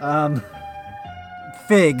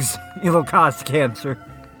 figs, it'll cause cancer.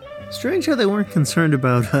 Strange how they weren't concerned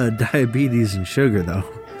about diabetes and sugar, though.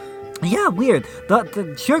 Yeah, weird.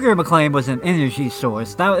 The sugar, McLean, was an energy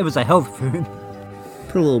source. It was a health food.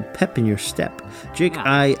 Put a little pep in your step. Jake,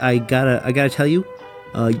 yeah. I gotta tell you,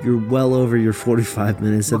 you're well over your 45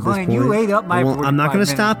 minutes McLean, at this point. You ate up my 45 I'm not gonna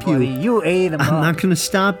minutes, stop buddy. you. You ate them I'm not gonna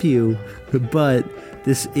stop you, but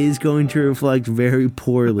this is going to reflect very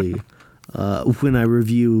poorly when I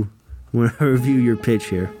review your pitch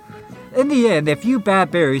here. In the end, a few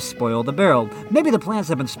bad berries spoil the barrel. Maybe the plants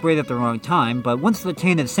have been sprayed at the wrong time, but once the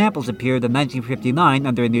tainted samples appeared in 1959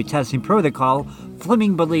 under a new testing protocol,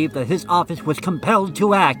 Fleming believed that his office was compelled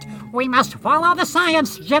to act. We must follow the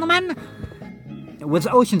science, gentlemen!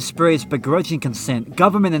 With ocean spray's begrudging consent,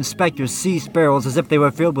 government inspectors seized barrels as if they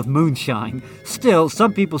were filled with moonshine. Still,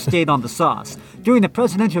 some people stayed on the sauce. During the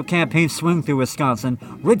presidential campaign swing through Wisconsin,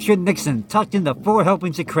 Richard Nixon tucked in the 4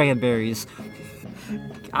 helpings of cranberries.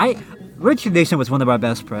 Richard Nixon was one of our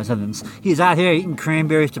best presidents. He's out here eating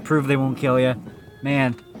cranberries to prove they won't kill you.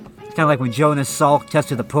 Man, it's kind of like when Jonas Salk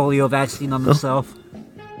tested the polio vaccine on himself.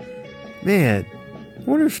 Man, I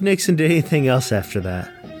wonder if Nixon did anything else after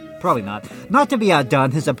that. Probably not. Not to be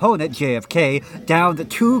outdone, his opponent, JFK,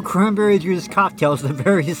 downed 2 cranberry-juice cocktails the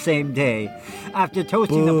very same day. After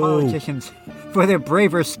toasting the politicians for their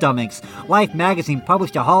braver stomachs, Life magazine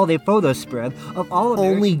published a holiday photo spread of all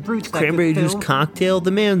American fruits that cranberry juice cocktail?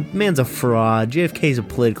 The man's a fraud. JFK's a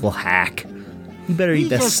political hack. You better eat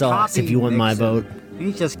that sauce if you want my vote.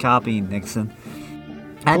 He's just copying Nixon.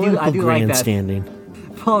 I do like that.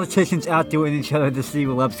 Politicians outdoing each other to see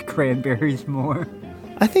who loves cranberries more.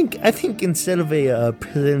 I think instead of a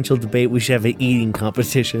presidential debate, we should have eating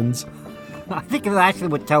competitions. I think it actually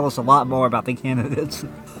would tell us a lot more about the candidates.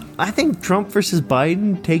 I think Trump versus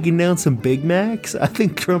Biden taking down some Big Macs. I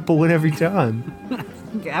think Trump will win every time.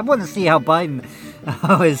 I want to see how Biden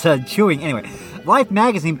is chewing. Anyway, Life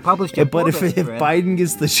magazine published a photo spread. If Biden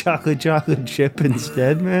gets the chocolate chip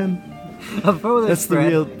instead, man, that's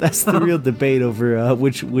the real debate over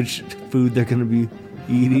which food they're going to be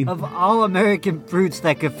eating. Of all American fruits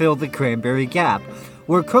that could fill the cranberry gap,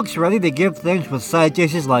 were cooks ready to give thanks with side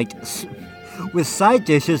dishes like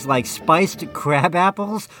spiced crab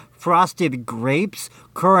apples, frosted grapes,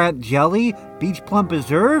 currant jelly, beach plum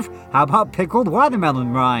preserve? How about pickled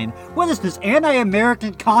watermelon rind? What is this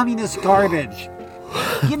anti-American communist garbage?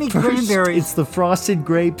 Give me cranberries. It's the frosted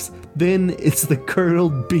grapes, then it's the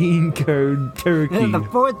curdled bean curd turkey. And the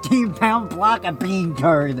 14-pound block of bean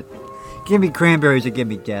curd. Give me cranberries or give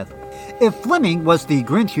me death. If Fleming was the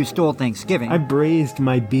Grinch who stole Thanksgiving... I braised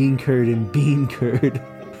my bean curd in bean curd.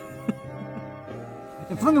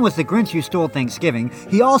 If Fleming was the Grinch who stole Thanksgiving,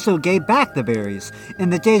 he also gave back the berries. In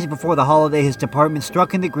the days before the holiday, his department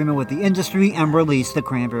struck an agreement with the industry and released the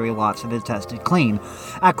cranberry lots that had tested clean.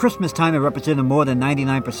 At Christmas time, it represented more than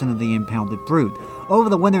 99% of the impounded fruit. Over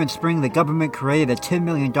the winter and spring, the government created a $10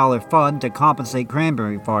 million fund to compensate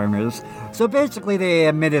cranberry farmers. So basically, they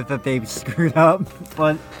admitted that they screwed up,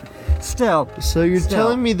 but... Still. So you're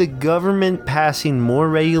telling me the government passing more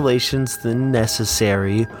regulations than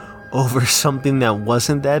necessary over something that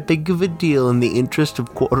wasn't that big of a deal in the interest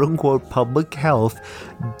of quote-unquote public health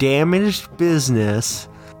damaged business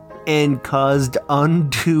and caused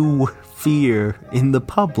undue fear in the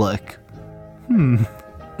public?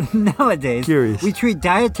 Nowadays, Curious. We treat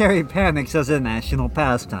dietary panics as a national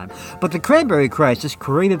pastime. But the cranberry crisis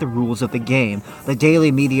created the rules of the game. The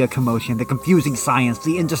daily media commotion, the confusing science,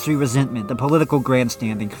 the industry resentment, the political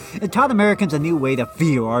grandstanding. It taught Americans a new way to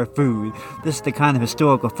feel our food. This is the kind of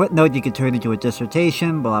historical footnote you could turn into a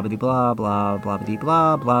dissertation, blah blah blah blah blah blah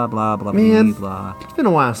blah blah blah blah blah. Man, it's been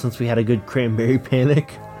a while since we had a good cranberry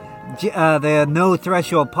panic. the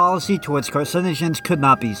no-threshold policy towards carcinogens could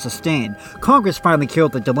not be sustained. Congress finally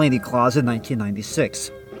killed the Delaney Clause in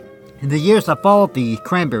 1996. In the years that followed the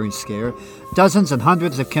cranberry scare, dozens and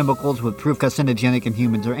hundreds of chemicals would prove carcinogenic in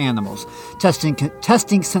humans or animals.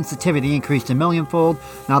 Testing sensitivity increased a millionfold.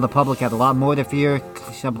 Now the public had a lot more to fear.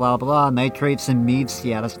 Blah, blah, nitrates in meats.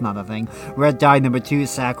 Yeah, that's not a thing. Red dye number 2,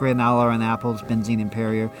 saccharin, allure in apples, benzene in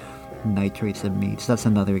Perrier. Nitrates in meats. That's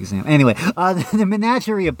another example. Anyway, the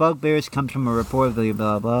menagerie of bugbears comes from a report of the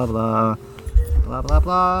blah, blah, blah. Blah, blah,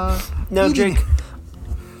 blah. No, Jake.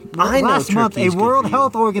 Last month, a World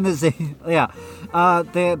Health Organization...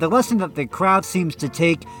 the lesson that the crowd seems to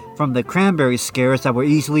take from the cranberry scares that were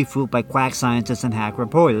easily fooled by quack scientists and hack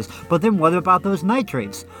reporters. But then what about those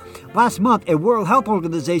nitrates? Last month, a World Health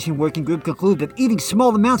Organization working group concluded that eating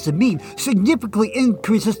small amounts of meat significantly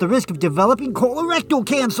increases the risk of developing colorectal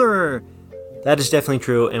cancer. That is definitely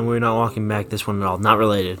true, and we're not walking back this one at all. Not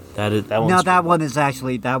related. That one is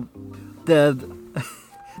actually...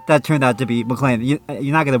 That turned out to be... McLean, you're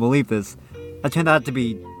not going to believe this. That turned out to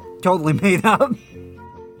be totally made up.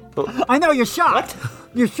 I know, you're shocked. What?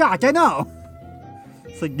 You're shocked, I know.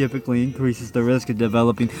 Significantly increases the risk of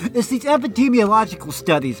developing... It's these epidemiological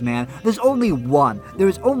studies, man. There's only one.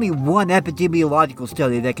 There's only one epidemiological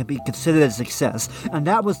study that can be considered a success. And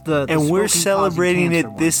that was the and we're celebrating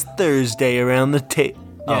it this Thursday around the table.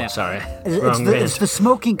 Yeah. Oh, sorry. It's the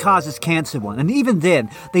smoking causes cancer one. And even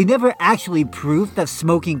then, they never actually proved that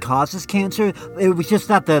smoking causes cancer. It was just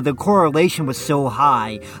that the correlation was so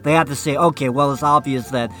high. They had to say, okay, well, it's obvious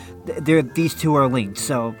that these two are linked.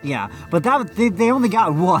 So, yeah. But they only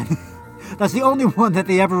got one. That's the only one that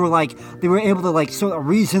they ever were able to, sort of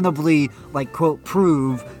reasonably, quote,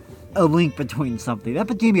 prove a link between something.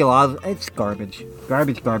 Epidemiology, it's garbage.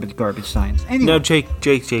 Garbage science. Anyway. No, Jake.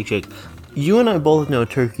 You and I both know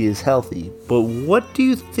turkey is healthy, but what do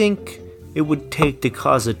you think it would take to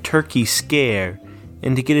cause a turkey scare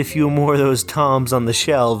and to get a few more of those toms on the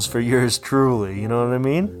shelves for yours truly? You know what I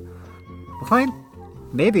mean? Fine.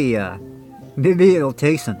 Maybe it'll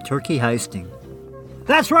take some turkey heisting.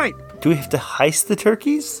 That's right! Do we have to heist the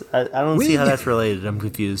turkeys? I don't see how that's related. I'm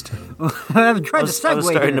confused. I'm trying to segue. I was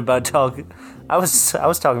starting about talking. I was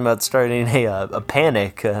talking about starting a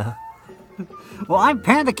panic. Well, I'm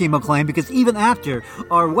panicking, McLean, because even after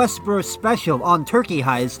our Westboro special on turkey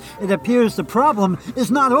heists, it appears the problem is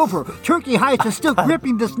not over. Turkey heists are still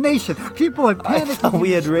gripping this nation. People are panicking. I thought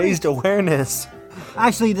we had raised awareness.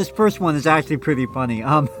 Actually, this first one is actually pretty funny.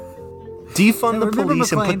 Defund the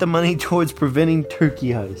police and put the money towards preventing turkey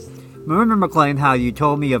heists. Remember, McLean, how you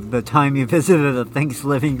told me of the time you visited a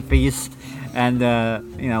Thanksgiving feast and,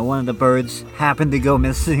 one of the birds happened to go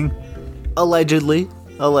missing? Allegedly.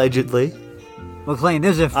 McLean,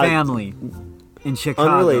 there's a family in Chicago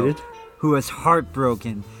unrelated. Who was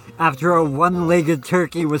heartbroken after a one-legged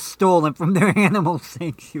turkey was stolen from their animal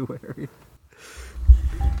sanctuary.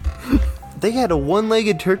 They had a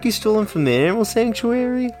one-legged turkey stolen from the animal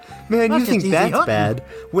sanctuary? Man, you think that's bad?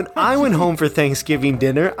 When I went home for Thanksgiving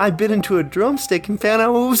dinner, I bit into a drumstick and found out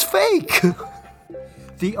it was fake.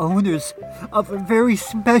 The owners of a very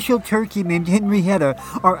special turkey named Henrietta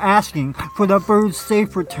are asking for the bird's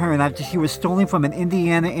safe return after she was stolen from an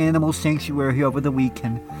Indiana animal sanctuary over the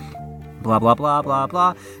weekend. Blah, blah, blah, blah,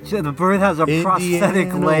 blah. So the bird has a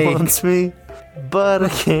prosthetic leg. Indiana wants me, but I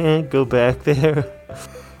can't go back there.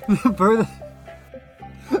 The bird...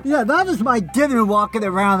 Yeah, that is my dinner walking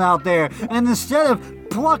around out there. And instead of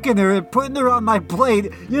plucking her and putting her on my plate,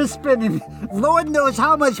 you're spending Lord knows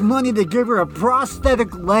how much money to give her a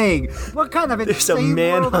prosthetic leg. What kind of insane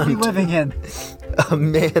world are we living in? A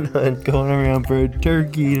manhunt going around for a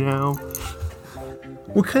turkey now.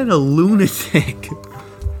 What kind of lunatic?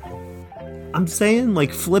 I'm saying,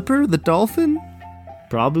 Flipper the dolphin?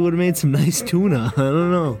 Probably would have made some nice tuna. I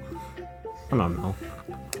don't know.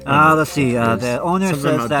 Let's see. The owner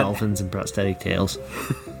says that dolphins and prosthetic tails.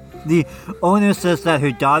 The owner says that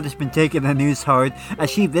her daughter's been taking the news hard as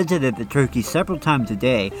she visited the turkey several times a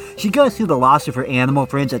day. She goes through the loss of her animal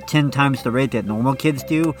friends at 10 times the rate that normal kids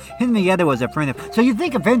do. Henrietta was a friend of... So you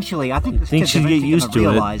think eventually, I think this kid's eventually going to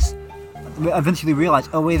realize... Eventually realize,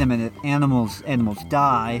 oh wait a minute, animals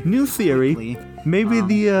die. New theory. Maybe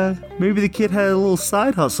the kid had a little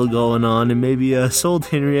side hustle going on and maybe sold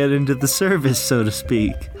Henrietta into the service, so to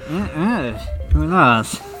speak. Who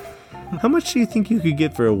knows? How much do you think you could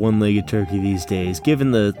get for a one-legged turkey these days,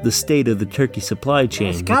 given the state of the turkey supply chain?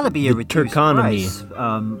 It's got to be a reduced price,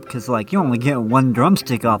 because you only get one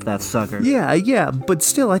drumstick off that sucker. Yeah, but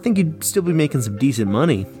still, I think you'd still be making some decent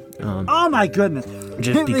money. Oh my goodness!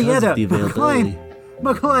 Just because of the availability.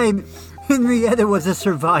 McLean, Henrietta was a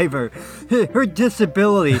survivor. Her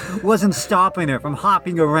disability wasn't stopping her from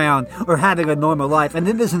hopping around or having a normal life, and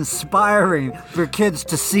it is inspiring for kids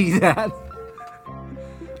to see that.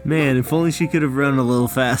 Man, if only she could have run a little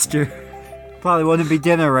faster. Probably wouldn't be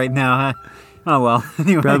dinner right now, huh? Oh well,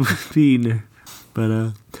 anyway. Probably be eating her. But,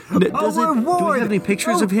 do we have any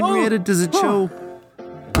pictures of Henrietta? Does it show...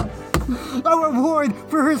 A reward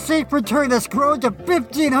for her safe return has grown to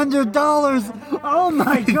 $1,500. Oh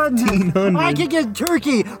my goodness! I could get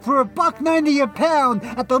turkey for $1.90 a pound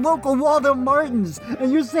at the local Waldo Martins,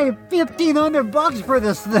 and you're saying $1,500 for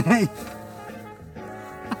this thing.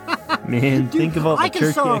 Man, dude, think of all the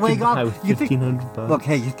turkey I could buy with $1,500. Look,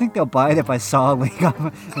 hey, you think they'll buy it if I saw a leg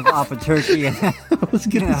off a turkey? I was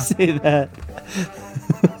gonna say that.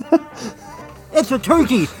 It's a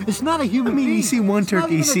turkey. It's not a human being. You see one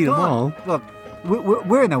turkey, you see them all. Look,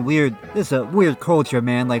 we're in this is a weird culture,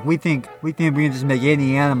 man. Like we think we can just make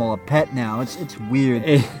any animal a pet now. It's weird.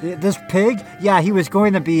 This pig, yeah, he was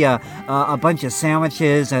going to be a bunch of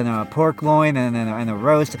sandwiches and a pork loin and a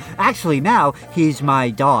roast. Actually, now he's my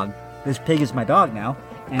dog. This pig is my dog now.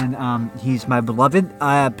 And he's my beloved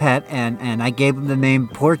pet, and I gave him the name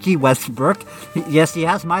Porky Westbrook. Yes, he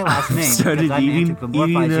has my last name. Started eating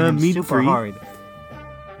meat super free. Hard.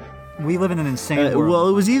 We live in an insane world. Well,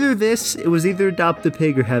 it was either adopt a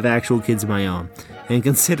pig or have actual kids of my own. And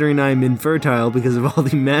considering I'm infertile because of all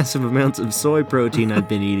the massive amounts of soy protein I've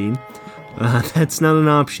been eating, that's not an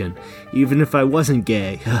option. Even if I wasn't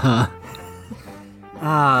gay.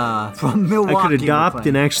 From Milwaukee. I could adopt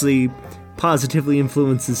and actually positively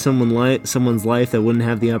influences someone's life that wouldn't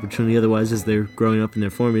have the opportunity otherwise as they're growing up in their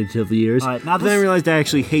formative years. Right, but then I realized I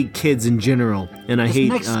actually hate kids in general, and I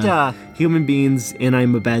hate human beings, and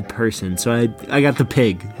I'm a bad person. So I got the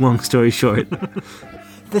pig, long story short.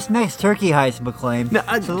 This next turkey heist, McLean. No,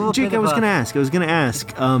 Jake, I was going to ask.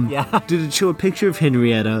 Yeah. Did it show a picture of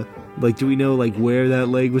Henrietta? Like, do we know, like, where that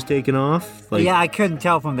leg was taken off? Like, yeah, I couldn't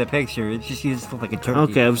tell from the picture. It just looked like a turkey.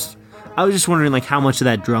 Okay, I was just wondering, like, how much of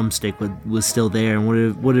that drumstick was still there, and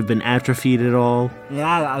would have been atrophied at all. Yeah,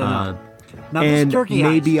 I don't know. Now, and turkey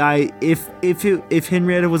maybe heist. if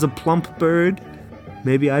Henrietta was a plump bird,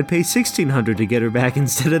 maybe I'd pay $1,600 to get her back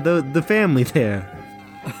instead of the family there.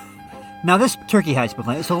 Now this turkey heist,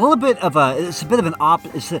 McLean, it's a little bit of a switcheroo,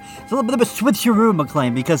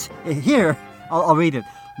 McLean, because here I'll read it.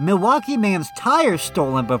 Milwaukee man's tire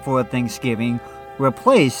stolen before Thanksgiving,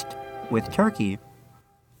 replaced with turkey.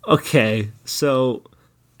 Okay, so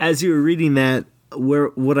as you were reading that,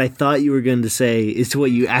 what I thought you were going to say is to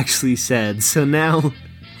what you actually said. So now,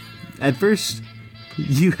 at first,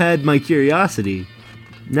 you had my curiosity.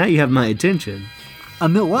 Now you have my attention. A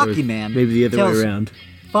Milwaukee man, maybe the other way around,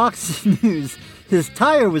 Fox News, his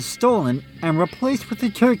tire was stolen and replaced with a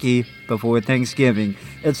turkey before Thanksgiving.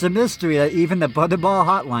 It's a mystery that even the Butterball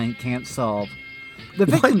hotline can't solve. The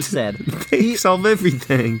victim said... They solve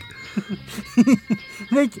everything.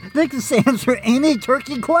 They can answer any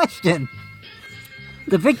turkey question.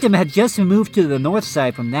 The victim had just moved to the north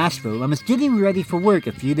side from Nashville and was getting ready for work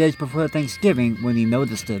a few days before Thanksgiving when he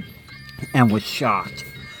noticed it and was shocked.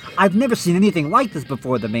 I've never seen anything like this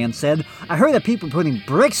before, the man said. I heard of people putting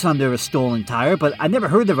bricks under a stolen tire, but I never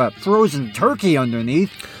heard of a frozen turkey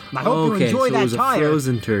underneath. I hope you enjoy that tire. Okay, so it was a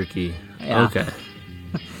frozen turkey. Yeah. Okay.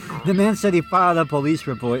 The man said he filed a police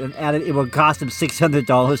report and added it would cost him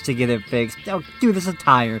 $600 to get it fixed. Oh, dude, it's a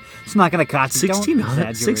tire. It's not going to cost you.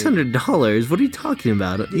 $600? What are you talking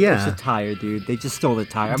about? Yeah. It's a tire, dude. They just stole the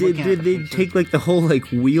tire. Did they take like the whole like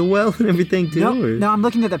wheel well and everything too? No, I'm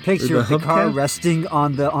looking at the picture of the car resting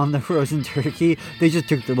on the frozen turkey. They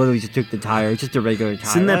just literally took the tire, just a regular tire.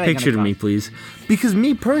 Send that picture to me, please. Because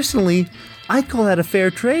me personally, I call that a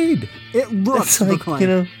fair trade. It looks like, you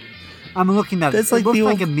know. I'm looking at it. It looks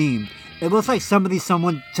like a meme. It looks like something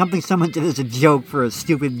someone did as a joke for a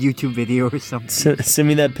stupid YouTube video or something. Send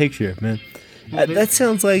me that picture, man. That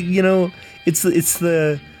sounds like, you know, it's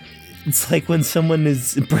like when someone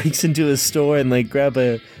breaks into a store and like grab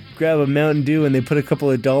a Mountain Dew and they put a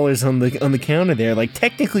couple of dollars on the counter there. Like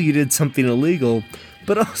technically you did something illegal,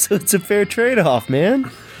 but also it's a fair trade-off,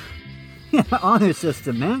 man. Yeah, honor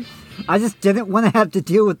system, man. I just didn't want to have to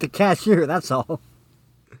deal with the cashier, that's all.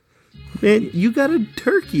 Man, you got a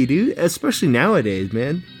turkey, dude. Especially nowadays,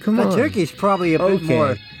 man. Come on. The turkey's probably a bit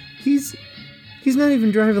more... He's not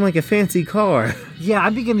even driving like a fancy car. Yeah,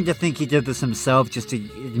 I'm beginning to think he did this himself just to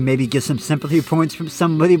maybe get some sympathy points from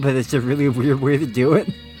somebody, but it's a really weird way to do it.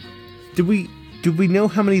 Did we know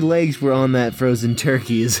how many legs were on that frozen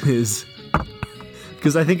turkey? Because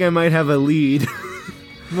I think I might have a lead.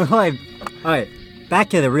 All right, back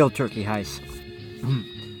to the real turkey heist.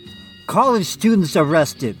 College students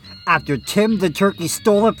arrested after Tim the turkey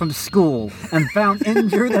stole it from school and found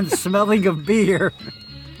injured and smelling of beer.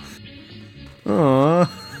 Aww.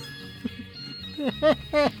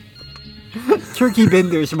 Turkey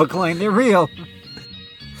benders, McLean, they're real.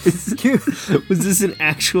 Was this an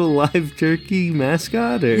actual live turkey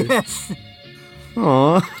mascot? Or? Yes.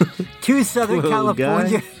 Aww. Two Southern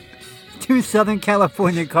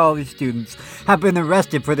California college students have been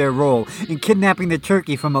arrested for their role in kidnapping the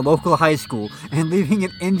turkey from a local high school and leaving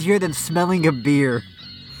it injured and smelling of beer.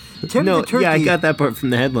 I got that part from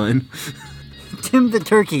the headline. Tim the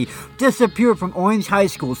turkey disappeared from Orange High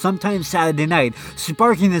School sometime Saturday night,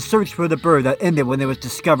 sparking a search for the bird that ended when it was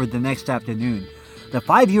discovered the next afternoon. The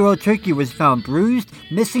 5-year-old turkey was found bruised,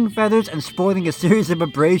 missing feathers, and sporting a series of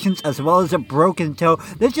abrasions as well as a broken toe.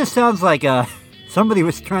 This just sounds like somebody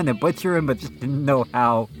was trying to butcher him but just didn't know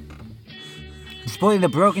how. Sporting a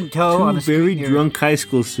broken toe on a very drunk high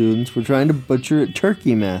school students were trying to butcher a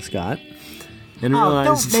turkey mascot and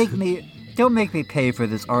realized... Don't make me pay for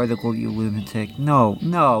this article, you lunatic. No,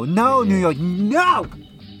 New York, no!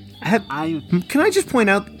 Can I just point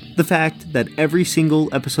out the fact that every single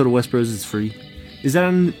episode of Westeros is free? Is that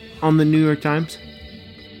on the New York Times?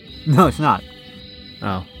 No, it's not.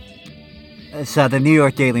 Oh. It's the New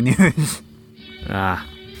York Daily News.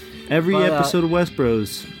 Every episode of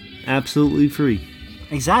Westeros, absolutely free.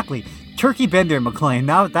 Exactly. Turkey Bender, McLean.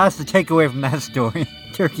 Now that's the takeaway from that story.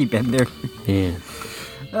 Turkey Bender. Yeah.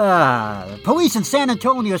 Police in San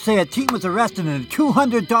Antonio say a teen was arrested in a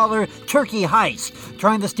 $200 turkey heist,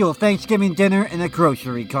 trying to steal Thanksgiving dinner in a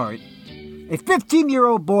grocery cart. A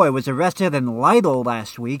 15-year-old boy was arrested in Lidl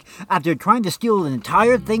last week after trying to steal an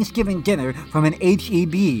entire Thanksgiving dinner from an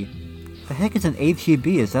H-E-B. The heck is an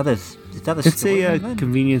H-E-B? Is that a store? It's a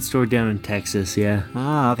convenience store down in Texas, yeah.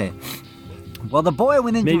 Ah, okay. Well, the boy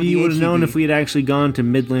went into Maybe you would have known H-E-B. if we had actually gone to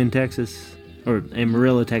Midland, Texas. Or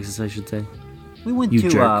Amarillo, Texas, I should say. We went You to,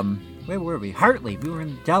 jerk. Where were we? Hartley. We were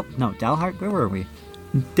in Dalhart? Where were we?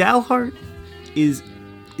 Dalhart is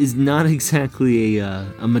not exactly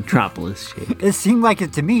a metropolis, Jake. It seemed like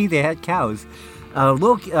it to me. They had cows.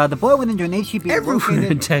 The boy went into an H-E-B Everywhere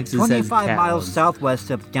located in Texas has 25 miles cows. southwest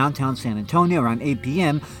of downtown San Antonio around 8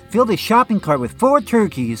 p.m., filled a shopping cart with 4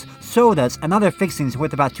 turkeys, sodas, and other fixings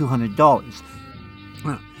worth about $200.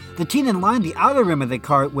 The teen then lined the outer rim of the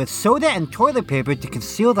cart with soda and toilet paper to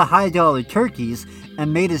conceal the high-dollar turkeys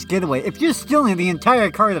and made his getaway. If you're stealing the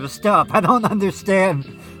entire cart of stuff, I don't understand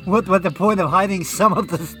what the point of hiding some of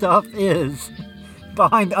the stuff is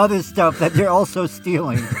behind other stuff that you're also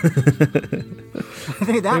stealing. I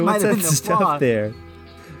think that might have been the flaw. There?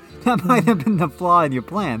 That might have been the flaw in your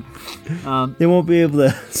plan. They won't be able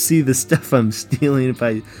to see the stuff I'm stealing if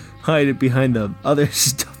I hide it behind the other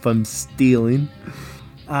stuff I'm stealing.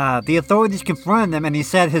 The authorities confronted him, and he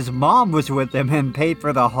said his mom was with him and paid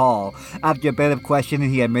for the haul. After a bit of questioning,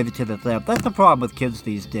 he admitted to the theft. That's the problem with kids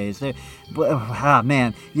these days.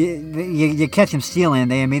 Man, you catch them stealing,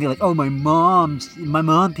 and they immediately like, oh, my mom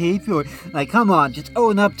paid for it. Like, come on, just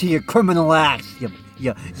own up to your criminal acts. You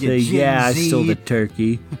Say, yeah, I stole the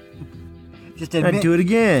turkey. Just admit. I'd do it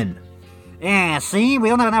again. Yeah, see, we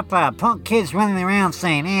don't have enough punk kids running around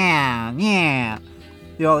saying, yeah.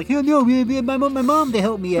 They're all like, oh, no, my mom to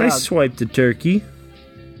help me out. I swiped the turkey.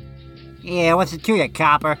 Yeah, what's it to you,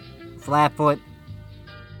 copper? Flatfoot.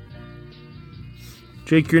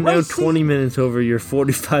 Jake, you're now 20 minutes over your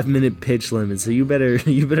 45-minute pitch limit, so you better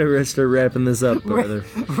start wrapping this up, brother.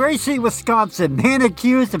 Racey, Wisconsin, man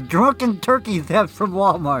accused of drunken turkey theft from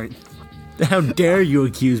Walmart. How dare you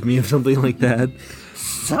accuse me of something like that?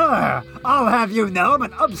 Sir, I'll have you know I'm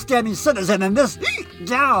an upstanding citizen in this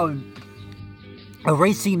town. A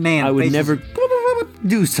racy man. I would never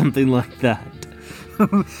do something like that.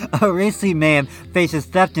 A racy man faces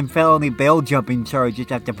theft and felony bail jumping charges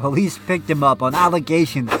after police picked him up on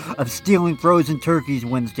allegations of stealing frozen turkeys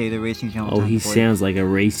Wednesday, the Racing Channel. Oh, he sounds like a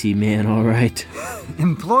racy man, all right.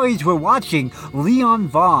 Employees were watching Leon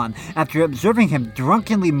Vaughn after observing him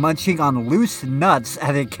drunkenly munching on loose nuts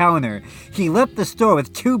at a counter. He left the store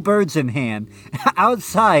with 2 birds in hand.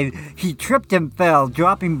 Outside, he tripped and fell,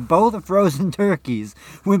 dropping both frozen turkeys.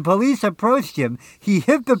 When police approached him, he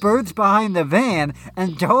hid the birds behind the van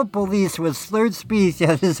and told police with slurred speech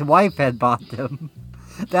that his wife had bought them.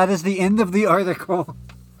 That is the end of the article.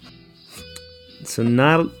 So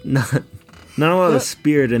not a lot of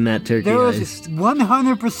spirit in that turkey There was heist.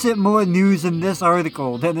 100% more news in this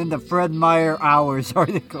article than in the Fred Meyer Hours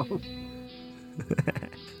article.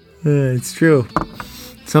 It's true.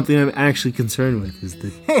 Something I'm actually concerned with is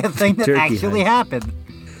the A thing that actually happened.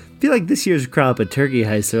 I feel like this year's crop of turkey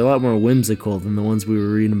heists are a lot more whimsical than the ones we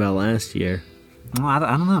were reading about last year. Well, I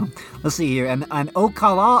don't know. Let's see here. An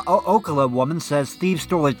Ocala woman says thieves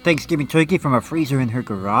stole a Thanksgiving turkey from a freezer in her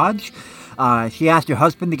garage. She asked her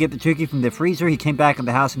husband to get the turkey from the freezer. He came back in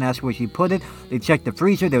the house and asked where she put it. They checked the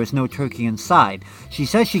freezer. There was no turkey inside. She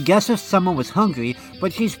says she guesses someone was hungry,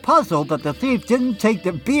 but she's puzzled that the thief didn't take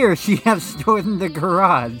the beer she had stored in the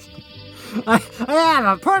garage. I have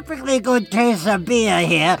a perfectly good case of beer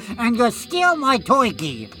here, and you steal my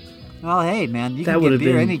turkey. Well, hey, man, you can get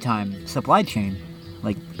beer anytime. Supply chain.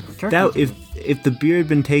 Like, turkey. If the beer had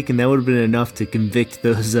been taken, that would have been enough to convict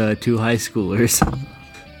those 2 high schoolers.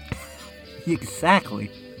 Exactly.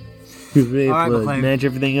 All right, McLean. Match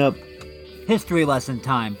everything up. History lesson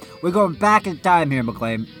time. We're going back in time here,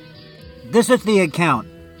 McLean. This is the account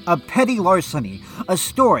of petty larceny, a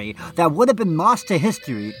story that would have been lost to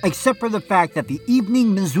history except for the fact that the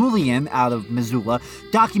Evening Missoulian out of Missoula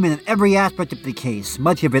documented every aspect of the case,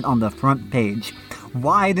 much of it on the front page.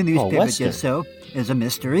 Why the newspaper did so is a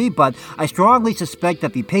mystery, but I strongly suspect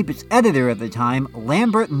that the paper's editor at the time,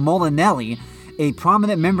 Lambert Molinelli, a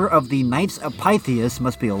prominent member of the Knights of Pythias,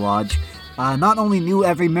 must be a lodge, not only knew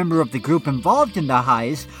every member of the group involved in the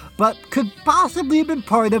heist, but could possibly have been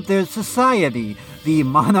part of their society, the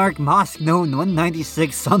Monarch Mosque known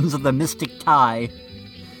 196 Sons of the Mystic Tie.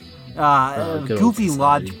 Goofy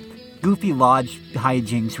lodge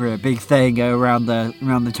hijinks were a big thing around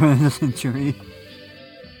the turn of the century.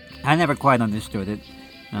 I never quite understood it.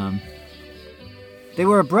 They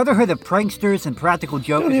were a brotherhood of pranksters and practical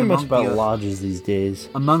jokers. Don't hear much about lodges these days.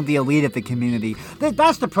 Among the elite of the community.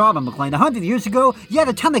 That's the problem, McLean. 100 years ago, you had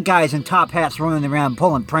a ton of guys in top hats running around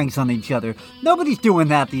pulling pranks on each other. Nobody's doing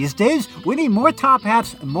that these days. We need more top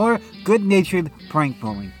hats and more good-natured prank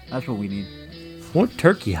pulling. That's what we need. More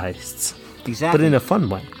turkey heists. Exactly. But in a fun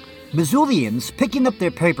way. Missoulians, picking up their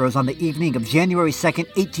papers on the evening of January 2nd,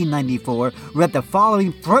 1894, read the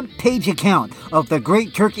following front-page account of the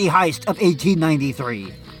Great Turkey Heist of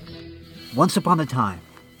 1893. Once upon a time,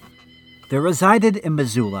 there resided in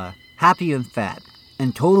Missoula, happy and fat,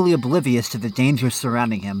 and totally oblivious to the dangers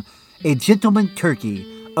surrounding him, a gentleman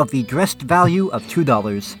turkey of the dressed value of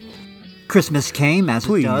 $2. Christmas came, as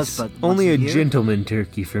it does, but only a gentleman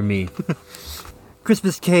turkey for me.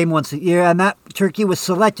 Christmas came once a year, and that turkey was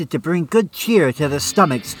selected to bring good cheer to the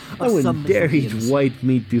stomachs of some wouldn't dare eat white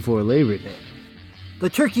meat before Labor Day.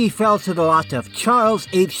 The turkey fell to the lot of Charles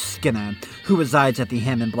H. Skinner, who resides at the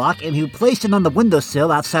Hammond Block, and who placed it on the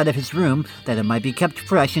windowsill outside of his room that it might be kept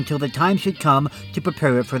fresh until the time should come to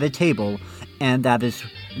prepare it for the table. And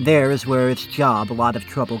there is where its job, a lot of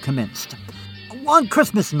trouble, commenced. One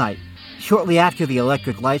Christmas night, shortly after the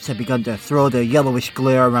electric lights had begun to throw their yellowish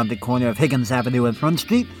glare around the corner of Higgins Avenue and Front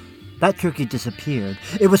Street, that turkey disappeared.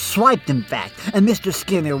 It was swiped, in fact, and Mr.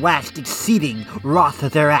 Skinner waxed exceeding wroth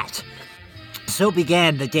thereat. So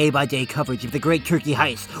began the day-by-day coverage of the Great Turkey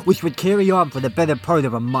Heist, which would carry on for the better part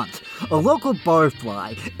of a month. A local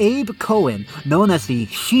barfly, Abe Cohen, known as the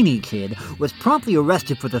Sheeny Kid, was promptly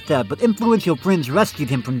arrested for the theft, but influential friends rescued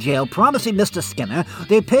him from jail, promising Mr. Skinner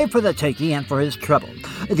they'd pay for the turkey and for his trouble.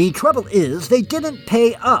 The trouble is, they didn't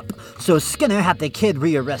pay up, so Skinner had the kid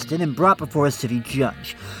rearrested and brought before a city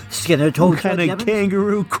judge. Skinner told What kind of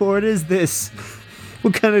kangaroo court is this?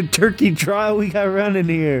 What kind of turkey trial we got running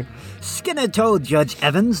here? Skinner told Judge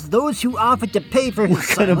Evans those who offered to pay for his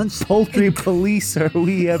silence... What kind of poultry police are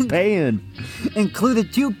we paying?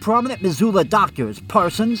 ...included 2 prominent Missoula doctors,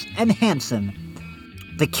 Parsons and Hanson.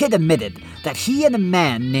 The kid admitted that he and a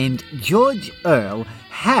man named George Earl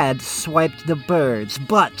had swiped the birds,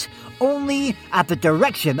 but only at the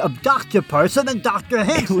direction of Dr. Parson and Dr.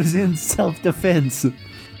 Hanson. It was in self-defense.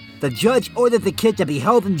 The judge ordered the kid to be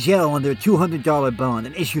held in jail under a $200 bond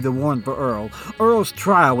and issued a warrant for Earl. Earl's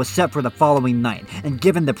trial was set for the following night, and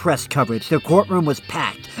given the press coverage, the courtroom was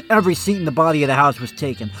packed. Every seat in the body of the house was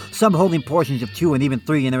taken, some holding portions of 2 and even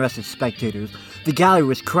 3 interested spectators. The gallery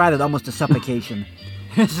was crowded almost to suffocation.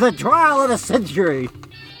 It's the trial of the century!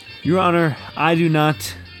 Your Honor, I do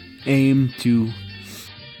not aim to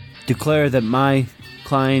declare that my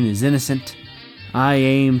client is innocent. I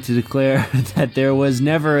aim to declare that there was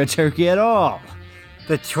never a turkey at all.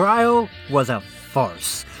 The trial was a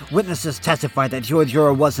farce. Witnesses testified that George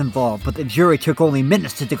Earl was involved, but the jury took only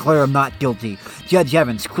minutes to declare him not guilty. Judge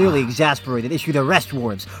Evans, clearly exasperated, issued arrest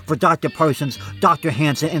warrants for Dr. Parsons, Dr.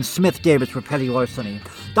 Hanson, and Smith Davis for petty larceny.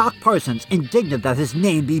 Doc Parsons, indignant that his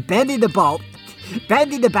name be bandied about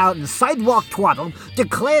in sidewalk twaddle,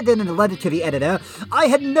 declared in a letter to the editor, "I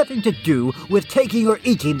had nothing to do with taking or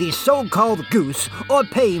eating the so-called goose or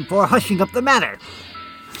paying for hushing up the matter."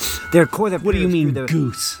 Their court of What do you mean,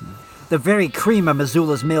 goose? the very cream of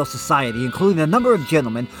Missoula's male society, including a number of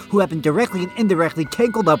gentlemen who have been directly and indirectly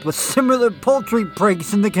tangled up with similar poultry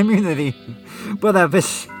pranks in the community, but have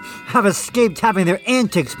escaped having their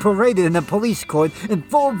antics paraded in a police court in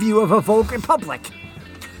full view of a vulgar public.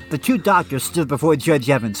 The two doctors stood before Judge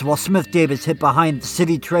Evans, while Smith Davis hid behind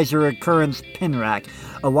City Treasurer Curran's pin rack,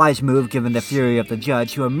 a wise move given the fury of the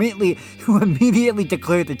judge, who immediately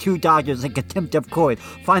declared the two doctors in contempt of court,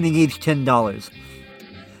 fining each $10.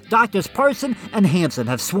 Doctors Parson and Hanson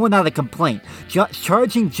have sworn out a complaint,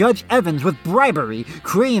 charging Judge Evans with bribery,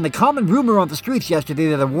 creating the common rumor on the streets yesterday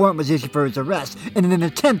that a warrant was issued for his arrest in an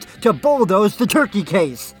attempt to bulldoze the turkey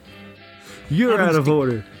case. You're out of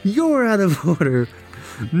order. You're out of order.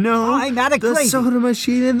 No, I'm not the crazy. soda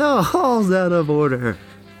machine in the hall's out of order.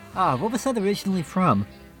 What was that originally from?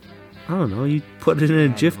 I don't know. You put it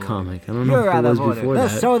in a GIF comic. I don't know You're if it out was of order. before The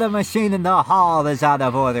that. soda machine in the hall is out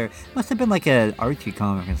of order. Must have been like an Archie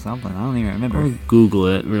comic or something. I don't even remember. I'll Google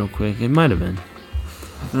it real quick. It might have been.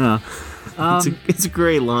 Yeah. It's a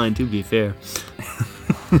great line, to be fair.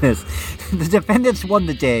 Yes. The defendants won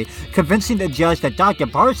the day, convincing the judge that Dr.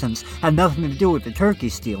 Parsons had nothing to do with the turkey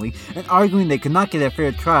stealing, and arguing they could not get a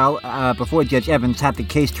fair trial before Judge Evans had the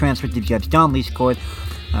case transferred to Judge Donnelly's court.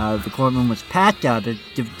 The courtroom was packed. The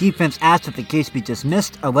defense asked that the case be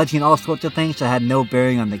dismissed, alleging all sorts of things that had no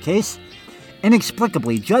bearing on the case.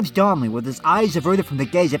 Inexplicably, Judge Donnelly, with his eyes averted from the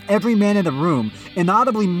gaze of every man in the room,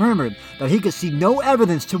 inaudibly murmured that he could see no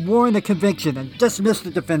evidence to warrant a conviction and dismissed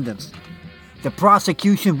the defendants. The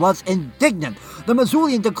prosecution was indignant. The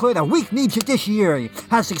Missoulian declared a weak-kneed judiciary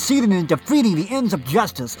had succeeded in defeating the ends of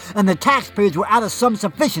justice, and the taxpayers were out of sum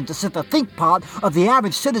sufficient to set the think pot of the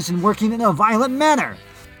average citizen working in a violent manner.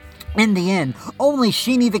 In the end, only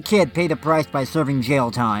Sheeny the Kid paid a price by serving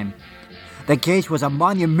jail time. The case was a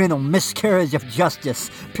monumental miscarriage of justice,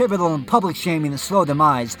 pivotal in public shaming the slow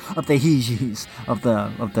demise of the Heijis, of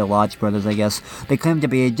the Lodge brothers, I guess. They claimed to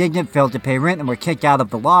be indigent, failed to pay rent, and were kicked out of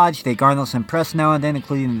the lodge. They garnered some press now and then,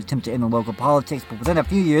 including an attempt to end local politics, but within a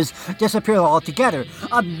few years, disappeared altogether.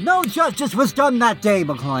 No justice was done that day,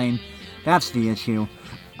 McLean. That's the issue.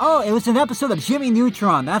 Oh, it was an episode of Jimmy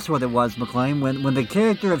Neutron. That's what it was, McLean, when the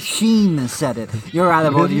character of Sheen said it. You're out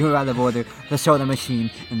of order, you're out of order. The soda machine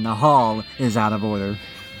in the hall is out of order.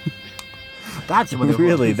 That's what it was.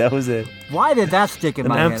 Really, that was it. Why did that stick in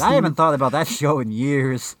my head? I haven't thought about that show in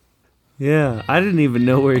years. Yeah, I didn't even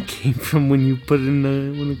know where it came from when you put it in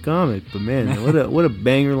the comic. But man, what a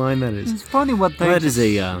banger line that is. It's funny what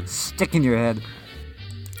things stick in your head.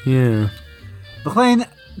 Yeah. McLean,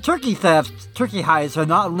 turkey thefts, turkey heists are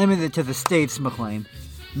not limited to the States, McLean.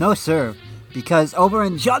 No, sir. Because over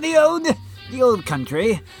in Johnny Old, the old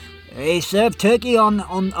country, they serve turkey on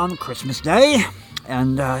Christmas Day.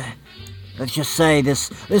 And, let's just say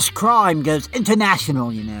this crime goes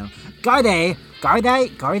international, you know. Gardy? I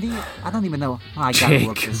don't even know. I gotta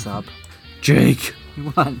look this up. Jake.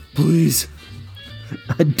 What? Please.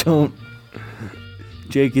 I don't.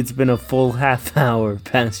 Jake, it's been a full half hour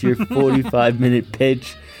past your 45-minute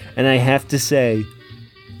pitch, and I have to say,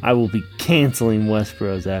 I will be canceling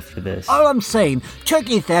Westeros after this. All I'm saying,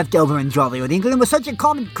 turkey theft over in Jolly Old England was such a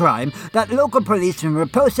common crime that local policemen were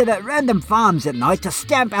posted at random farms at night to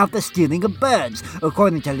stamp out the stealing of birds.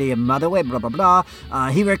 According to Liam Motherway, blah, blah, blah,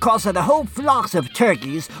 he recalls that the whole flocks of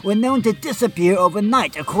turkeys were known to disappear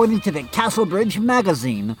overnight, according to the Castlebridge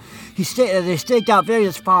magazine. He stated that they staked out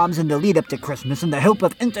various farms in the lead-up to Christmas in the hope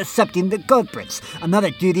of intercepting the culprits. Another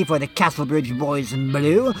duty for the Castlebridge boys in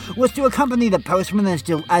blue was to accompany the postman as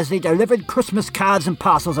they delivered Christmas cards and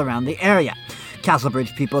parcels around the area.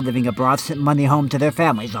 Castlebridge people living abroad sent money home to their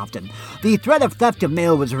families often. The threat of theft of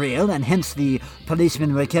mail was real, and hence the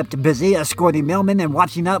policemen were kept busy escorting mailmen and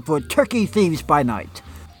watching out for turkey thieves by night.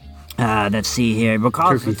 Let's see here.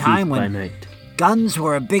 Recalls the time when guns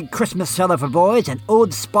were a big Christmas seller for boys, and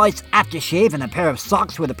Old Spice aftershave and a pair of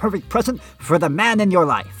socks were the perfect present for the man in your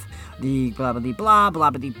life. The blah-blah-blah,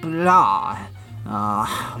 blah-blah-blah.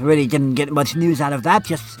 Really didn't get much news out of that.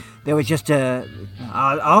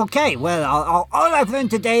 Okay, well, all I've learned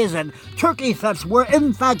today is that turkey thefts were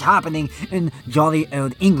in fact happening in jolly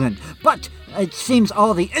old England. But it seems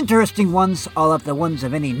all the interesting ones, all of the ones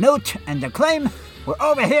of any note and acclaim, were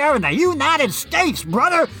over here in the United States,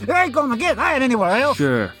 brother. You ain't gonna get that anywhere else.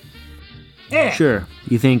 Sure. Yeah. Sure.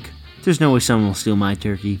 You think, there's no way someone will steal my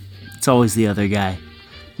turkey. It's always the other guy.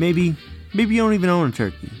 Maybe you don't even own a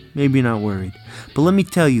turkey. Maybe you're not worried. But let me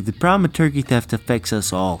tell you, the problem of turkey theft affects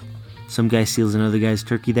us all. Some guy steals another guy's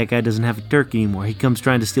turkey, that guy doesn't have a turkey anymore. He comes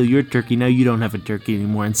trying to steal your turkey, now you don't have a turkey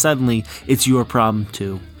anymore, and suddenly, it's your problem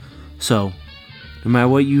too. So, no matter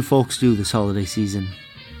what you folks do this holiday season,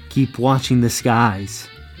 keep watching the skies.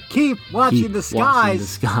 Keep watching the skies. Watching the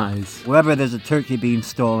skies. Wherever there's a turkey being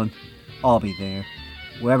stolen, I'll be there.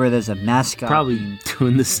 Wherever there's a mascot Probably being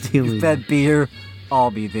doing the stealing. fed beer,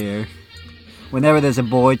 I'll be there. Whenever there's a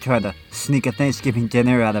boy trying to sneak a Thanksgiving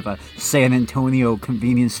dinner out of a San Antonio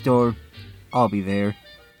convenience store, I'll be there.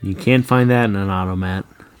 You can't find that in an automat.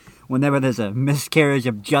 Whenever there's a miscarriage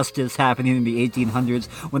of justice happening in the 1800s,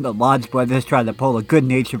 when the Lodge brothers tried to pull a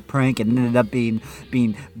good-natured prank and ended up being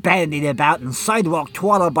bandied about and sidewalk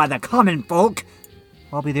twaddled by the common folk,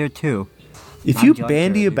 I'll be there too. If you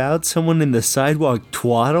bandy about someone in the sidewalk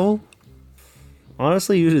twaddle,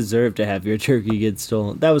 honestly, you deserve to have your turkey get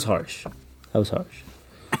stolen. That was harsh.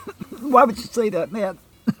 Why would you say that, man?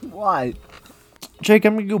 Why? Jake,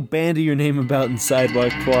 I'm gonna go bandy your name about in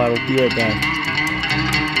sidewalk twaddle. Be right back.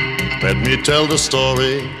 Let me tell the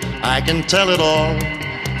story, I can tell it all,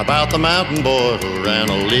 about the mountain boy who ran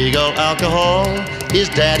illegal alcohol. His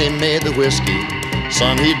daddy made the whiskey,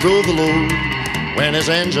 son he drove the load. When his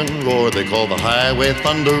engine roared, they called the highway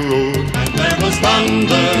Thunder Road. And there was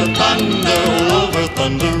thunder, thunder, all over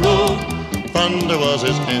Thunder Road. Thunder was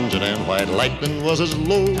his engine and white lightning was his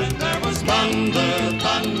load. And there was thunder,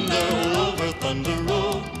 thunder, all over Thunder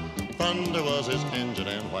Road. Thunder was his engine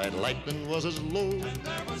and white lightning was his load. And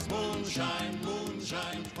there was moonshine,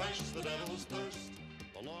 moonshine, quench the devil's thirst.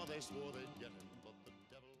 The law they swore they'd get him.